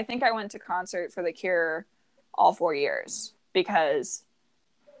I think I went to Concert for the Cure all 4 years, because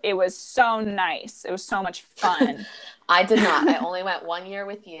it was so nice. It was so much fun. I did not. I only went 1 year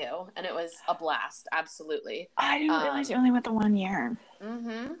with you, and it was a blast. Absolutely. I didn't realize you only went the 1 year.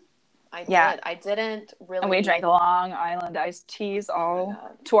 I did. I didn't really. And we drank Long Island iced teas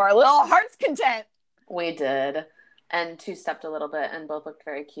all to our little heart's content. We did. And 2-stepped a little bit, and both looked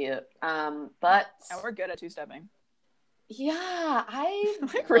very cute. But and we're good at 2-stepping. Yeah, I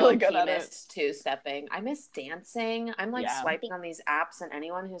like really good at miss two-stepping. I miss dancing. I'm like swiping on these apps, and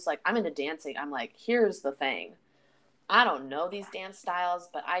anyone who's like, I'm into dancing, I'm like, here's the thing. I don't know these dance styles,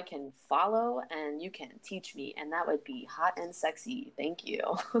 but I can follow and you can teach me, and that would be hot and sexy. Thank you.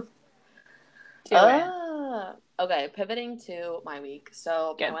 Okay, pivoting to my week.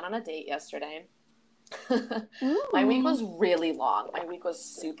 So I went on a date yesterday. My week was really long. My week was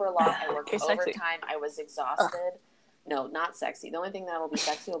super long. I worked overtime. I was exhausted. No, not sexy. The only thing that will be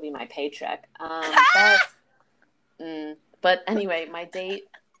sexy will be my paycheck. But anyway, my date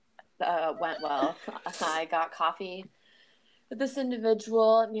went well. I got coffee with this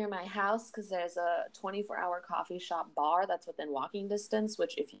individual near my house because there's a 24-hour coffee shop bar that's within walking distance,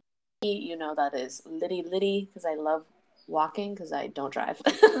 which if you know that is litty because I love walking because I don't drive.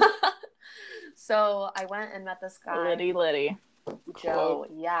 So I went and met this guy. Litty. Joe,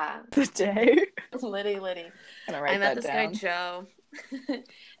 yeah. The day. Litty. I met this guy, Joe.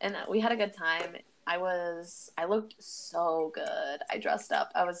 And we had a good time. I looked so good. I dressed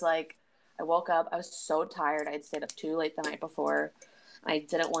up. I woke up. I was so tired. I had stayed up too late the night before. I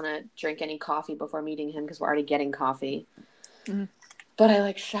didn't want to drink any coffee before meeting him because we're already getting coffee. Mm-hmm. But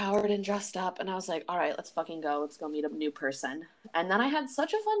I showered and dressed up and I was like, all right, let's fucking go. Let's go meet a new person. And then I had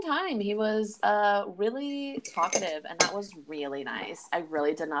such a fun time. He was really talkative and that was really nice. I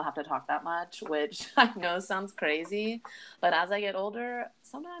really did not have to talk that much, which I know sounds crazy. But as I get older,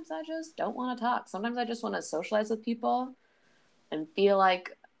 sometimes I just don't want to talk. Sometimes I just want to socialize with people and feel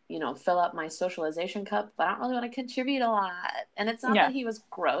like, fill up my socialization cup. But I don't really want to contribute a lot. And it's not that he was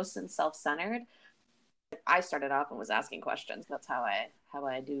gross and self-centered. I started off and was asking questions. That's how I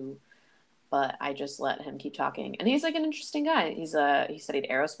do. But I just let him keep talking. And he's an interesting guy. He studied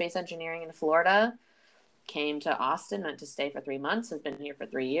aerospace engineering in Florida, came to Austin, went to stay for 3 months, has been here for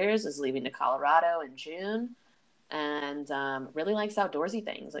 3 years, is leaving to Colorado in June, and really likes outdoorsy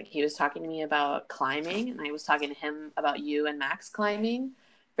things. He was talking to me about climbing, and I was talking to him about you and Max climbing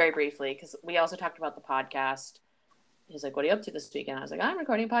very briefly, because we also talked about the podcast. He's like, what are you up to this weekend? I was like, I'm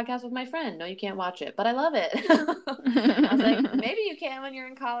recording a podcast with my friend. No, you can't watch it, but I love it. I was like, maybe you can when you're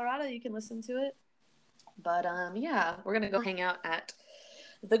in Colorado. You can listen to it. But, we're going to go hang out at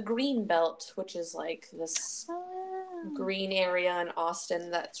the Green Belt, which is this green area in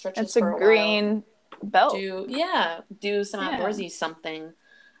Austin that stretches for a while. It's a green belt. Do some outdoorsy something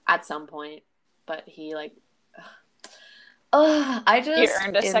at some point. But he, I just he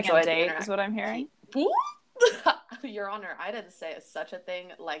earned a second date is what I'm hearing. Your Honor, I didn't say such a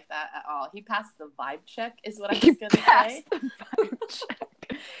thing like that at all. He passed the vibe check, is what I was going to say. The vibe check.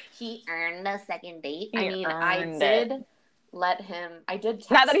 He earned a second date. I did let him. I did.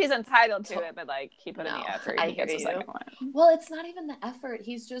 Text not that he's entitled to it, but he put in the effort. He gets the second one. Well, it's not even the effort.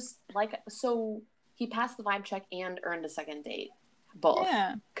 He's just so he passed the vibe check and earned a second date. Both.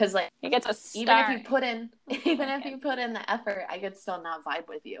 Yeah. Because he gets a star. Even if you put in the effort, I could still not vibe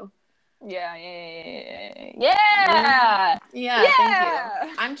with you. Yeah. Thank you.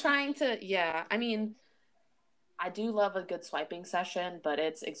 I'm trying to. Yeah, I do love a good swiping session, but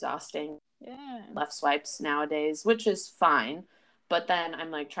it's exhausting. Yeah. Left swipes nowadays, which is fine. But then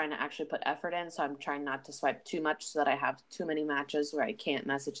I'm trying to actually put effort in, so I'm trying not to swipe too much so that I have too many matches where I can't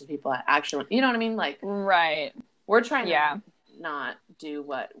message the people I actually. You know what I mean? Right. We're trying to not do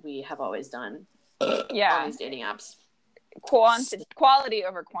what we have always done. On these dating apps. Quality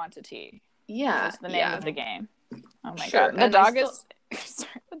over quantity. Yeah, is the name of the game. Oh my god, the dog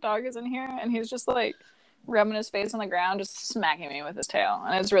is in here, and he's just rubbing his face on the ground, just smacking me with his tail,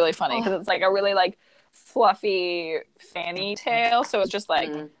 and it's really funny because it's a really fluffy fanny tail, so it's just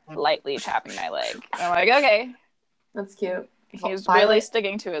lightly tapping my leg. And I'm okay, that's cute. He's really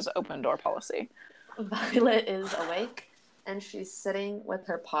sticking to his open door policy. Violet is awake, and she's sitting with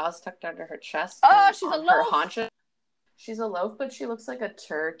her paws tucked under her chest. She's a her haunches. She's a loaf, but she looks like a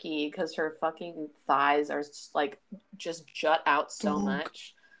turkey because her fucking thighs are just jut out so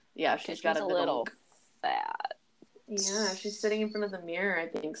much. Yeah, she's got a little fat. Yeah, she's sitting in front of the mirror, I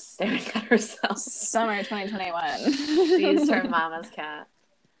think, staring at herself. Summer 2021. She's her mama's cat.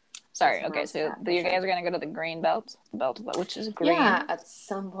 Sorry, okay, so you guys are going to go to the Green Belt, which is green. Yeah, at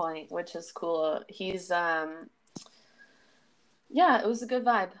some point, which is cool. He's, it was a good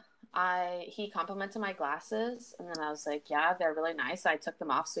vibe. He complimented my glasses, and then I was like, yeah, they're really nice. I took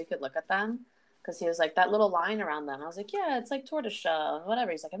them off so he could look at them, because he was like, that little line around them. I was like, yeah, it's tortoiseshell and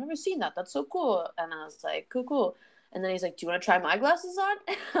whatever. He's like, I've never seen that. That's so cool. And I was like, cool. And then he's like, do you want to try my glasses on?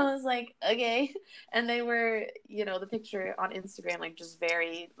 I was like, okay. And they were, the picture on Instagram, just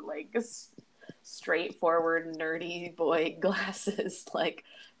very, straightforward, nerdy boy glasses, like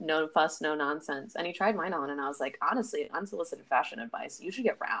no fuss, no nonsense. And he tried mine on, and I was like, honestly, unsolicited fashion advice, you should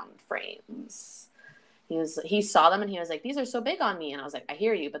get round frames. He saw them and he was like, these are so big on me. And I was like, I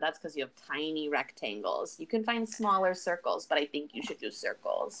hear you, but that's because you have tiny rectangles. You can find smaller circles, but I think you should do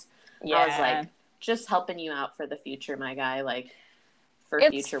circles. Yeah. I was like, just helping you out for the future, my guy, like for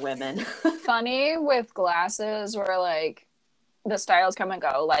future women. Funny with glasses where like the styles come and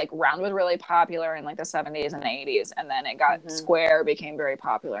go. Like round was really popular in like the 70s and 80s, and then it got square, became very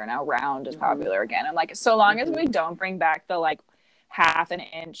popular. Now round is popular again. And like, so long as we don't bring back the like half an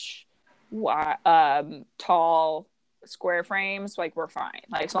inch tall square frames, like we're fine.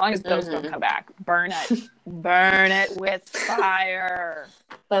 Like so long as those don't come back, burn it with fire.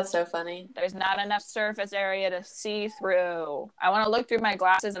 That's so funny. There's not enough surface area to see through. I want to look through my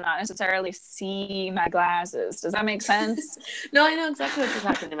glasses and not necessarily see my glasses. Does that make sense? No, I know exactly what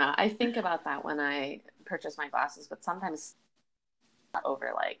you're talking about. I think about that when I purchase my glasses, but sometimes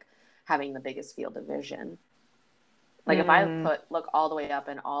over like having the biggest field of vision. Like if I look all the way up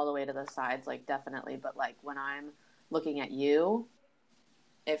and all the way to the sides, like definitely. But like when I'm looking at you,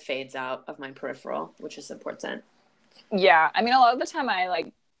 it fades out of my peripheral, which is important. Yeah. I mean, a lot of the time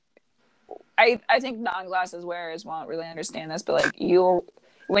I think non-glasses wearers won't really understand this, but like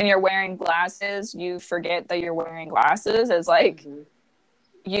when you're wearing glasses, you forget that you're wearing glasses. It's like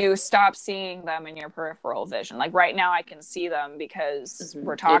you stop seeing them in your peripheral vision. Like right now I can see them because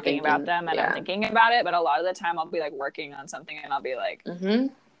we're talking about them and I'm thinking about it. But a lot of the time I'll be like working on something and I'll be like,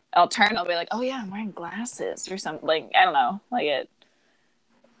 I'll be like, oh yeah, I'm wearing glasses or something. Like, I don't know. Like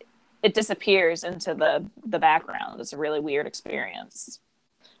it disappears into the background. It's a really weird experience.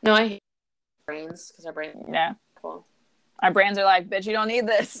 No, I hate brains because our brains are cool. Our brains are like, bitch, you don't need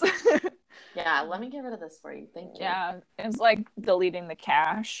this. Yeah, let me get rid of this for you. Thank you. Yeah, it's like deleting the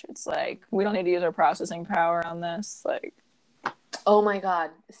cache. It's like, we don't need to use our processing power on this. Like, oh my God,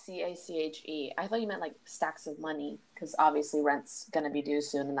 CACHE. I thought you meant like stacks of money because obviously rent's going to be due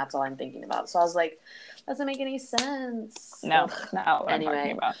soon and that's all I'm thinking about. So I was like, doesn't make any sense. No, anyway. I'm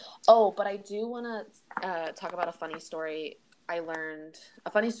talking about. Oh, but I do want to talk about a funny story. I learned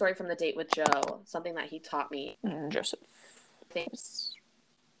a funny story from the date with Joe, something that he taught me. Joseph. Thanks.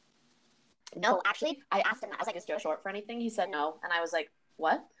 No, actually, I asked him, I was like, is Joe short for anything? He said no. And I was like,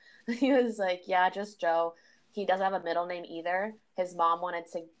 what? He was like, yeah, just Joe. He doesn't have a middle name either. His mom wanted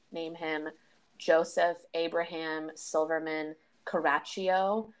to name him Joseph Abraham Silverman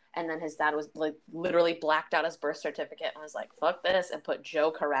Caraccio. And then his dad was like literally blacked out his birth certificate and was like, fuck this, and put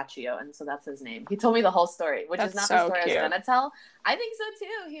Joe Caraccio. And so that's his name. He told me the whole story, which is not the story I was going to tell. I think so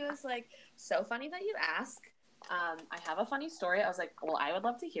too. He was like, so funny that you ask. I have a funny story. I was like, well, I would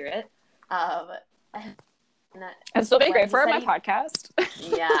love to hear it. And still be great for my podcast.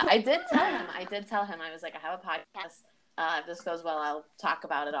 Yeah, I did tell him. I was like, I have a podcast. If this goes well, I'll talk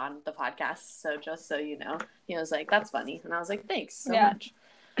about it on the podcast. So just so you know, he was like, that's funny. And I was like, thanks so much.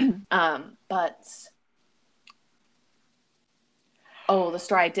 But the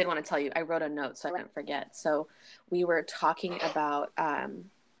story I did want to tell you, I wrote a note so I wouldn't forget. So we were talking about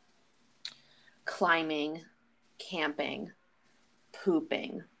climbing, camping,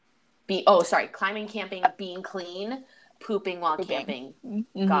 pooping. Climbing, camping, being clean, pooping while camping.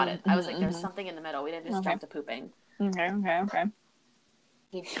 Got it. I was like, there's something in the middle. We didn't just jump to pooping. Okay.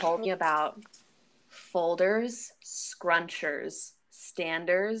 He told me about folders, scrunchers,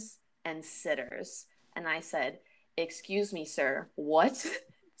 standers, and sitters. And I said, excuse me, sir, what?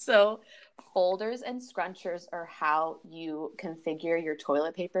 So folders and scrunchers are how you configure your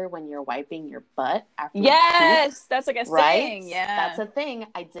toilet paper when you're wiping your butt after you poop. That's like a thing. Yeah, that's a thing.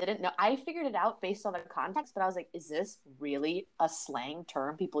 I didn't know. I figured it out based on the context, but I was like, is this really a slang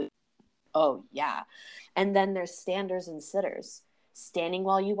term people use? Oh yeah. And then there's standers and sitters. Standing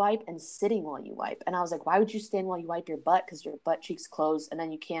while you wipe and sitting while you wipe. And I was like, why would you stand while you wipe your butt? Because your butt cheeks close and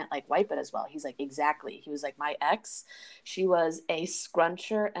then you can't like wipe it as well. He's like, exactly. He was like, my ex, she was a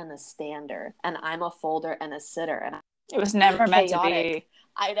scruncher and a stander, and I'm a folder and a sitter. And it was never meant to be.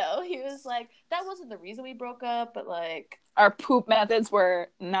 I know. He was like, that wasn't the reason we broke up, but like our poop methods were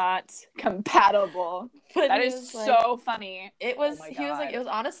not compatible. But that is so funny. It was, he was like, it was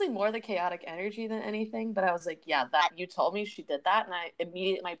honestly more the chaotic energy than anything. But I was like, yeah, that you told me she did that. And I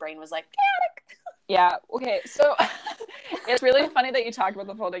immediately, my brain was like, chaotic. Yeah. Okay. So it's really funny that you talked about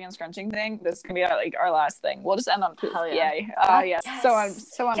the folding and scrunching thing. This can be like our last thing. We'll just end on poop. Hell yeah. Yes. So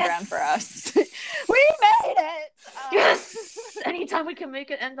on brand for us. We made it. Yes. Anytime we can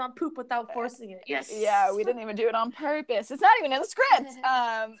make it end on poop without forcing it. Yes. Yeah. We didn't even do it on purpose. It's not even in the script. It's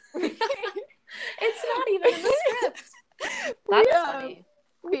not even in the script. That's funny.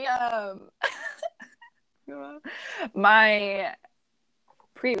 My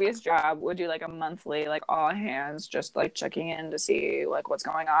previous job would do like a monthly, like all hands, just like checking in to see like what's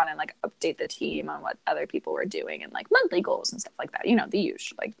going on and like update the team on what other people were doing and like monthly goals and stuff like that. You know, the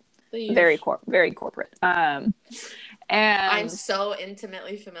usual, like very corporate. And I'm so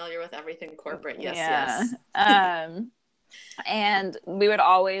intimately familiar with everything corporate. Yes. And we would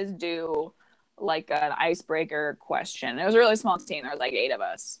always do like an icebreaker question. It was a really small team. There was like 8 of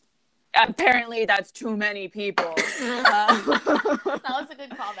us. Apparently, that's too many people. That was a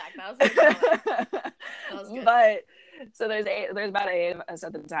good callback. That was good. But so there's about 8 of us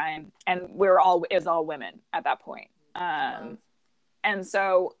at the time, and it was all women at that point. And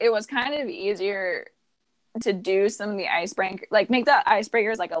so it was kind of easier to do some of the icebreaker, like make the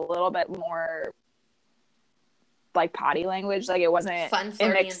icebreakers like a little bit more like potty language, like it wasn't fun,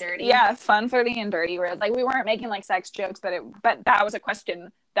 flirty, and dirty. Yeah, fun, flirty, and dirty. Whereas like we weren't making like sex jokes, but that was a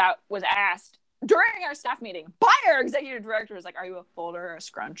question that was asked during our staff meeting by our executive director. Was like, "Are you a folder or a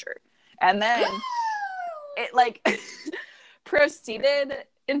scruncher?" And then it like proceeded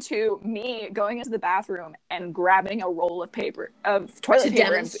into me going into the bathroom and grabbing a roll of toilet paper to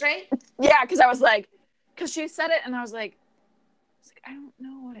demonstrate. Yeah, because she said it, and I was like, I don't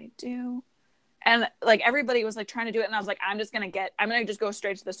know what I do. And like everybody was like trying to do it, and I was like, I'm gonna just go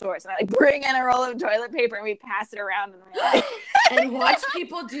straight to the source, and I like bring in a roll of toilet paper and we pass it around and watch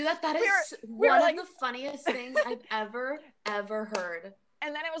people do that. That is one of the funniest things I've ever heard.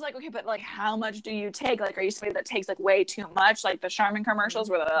 And then it was like, okay, but like how much do you take? Like, are you somebody that takes like way too much? Like the Charmin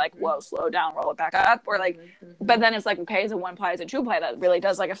commercials where they're like, whoa, slow down, roll it back up, or like, but then it's like, okay, is it 1 ply, is it 2 ply? That really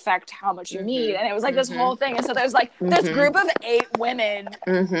does like affect how much you need. And it was like this whole thing. And so there's like this group of 8 women,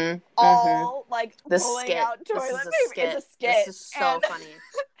 all like pulling out toilet paper. It's a skit. This is so funny.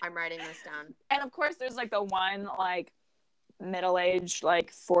 I'm writing this down. And of course, there's like the one like middle-aged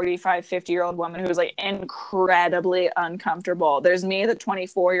like 45 50-year-old woman who's like incredibly uncomfortable. There's me, the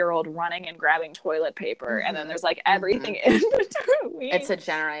 24-year-old, running and grabbing toilet paper, and then there's like everything in between. It's a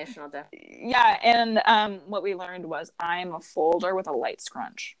generational difference. Yeah. And what we learned was I'm a folder with a light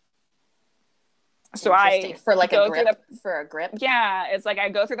scrunch. So I for like a grip. Yeah, it's like I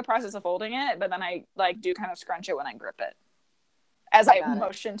go through the process of folding it, but then I like do kind of scrunch it when I grip it as I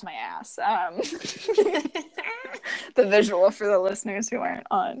motion to my ass. The visual for the listeners who aren't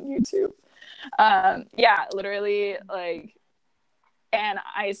on YouTube. Yeah, literally like an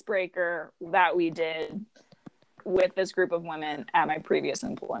icebreaker that we did with this group of women at my previous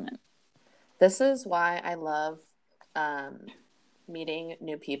employment. This is why I love meeting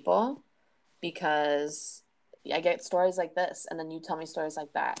new people, because I get stories like this, and then you tell me stories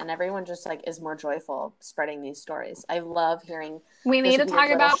like that, and everyone just like is more joyful spreading these stories. I love hearing. We need to talk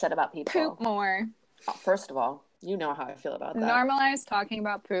about shit about people. Poop more. First of all, you know how I feel about that. Normalize talking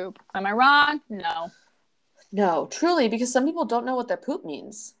about poop. Am I wrong? No, truly, because some people don't know what their poop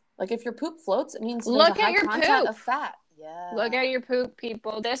means. Like if your poop floats, it means look there's a at high your content poop. of fat. Yeah. Look at your poop,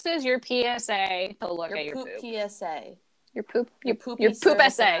 people. This is your PSA to look at your poop. PSA. Your poop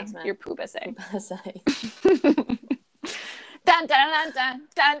essay. Your poop essay. Poop essay. Dun, dun, dun, dun,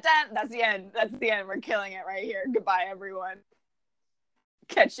 dun, dun. That's the end. We're killing it right here. Goodbye, everyone.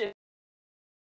 Catch it.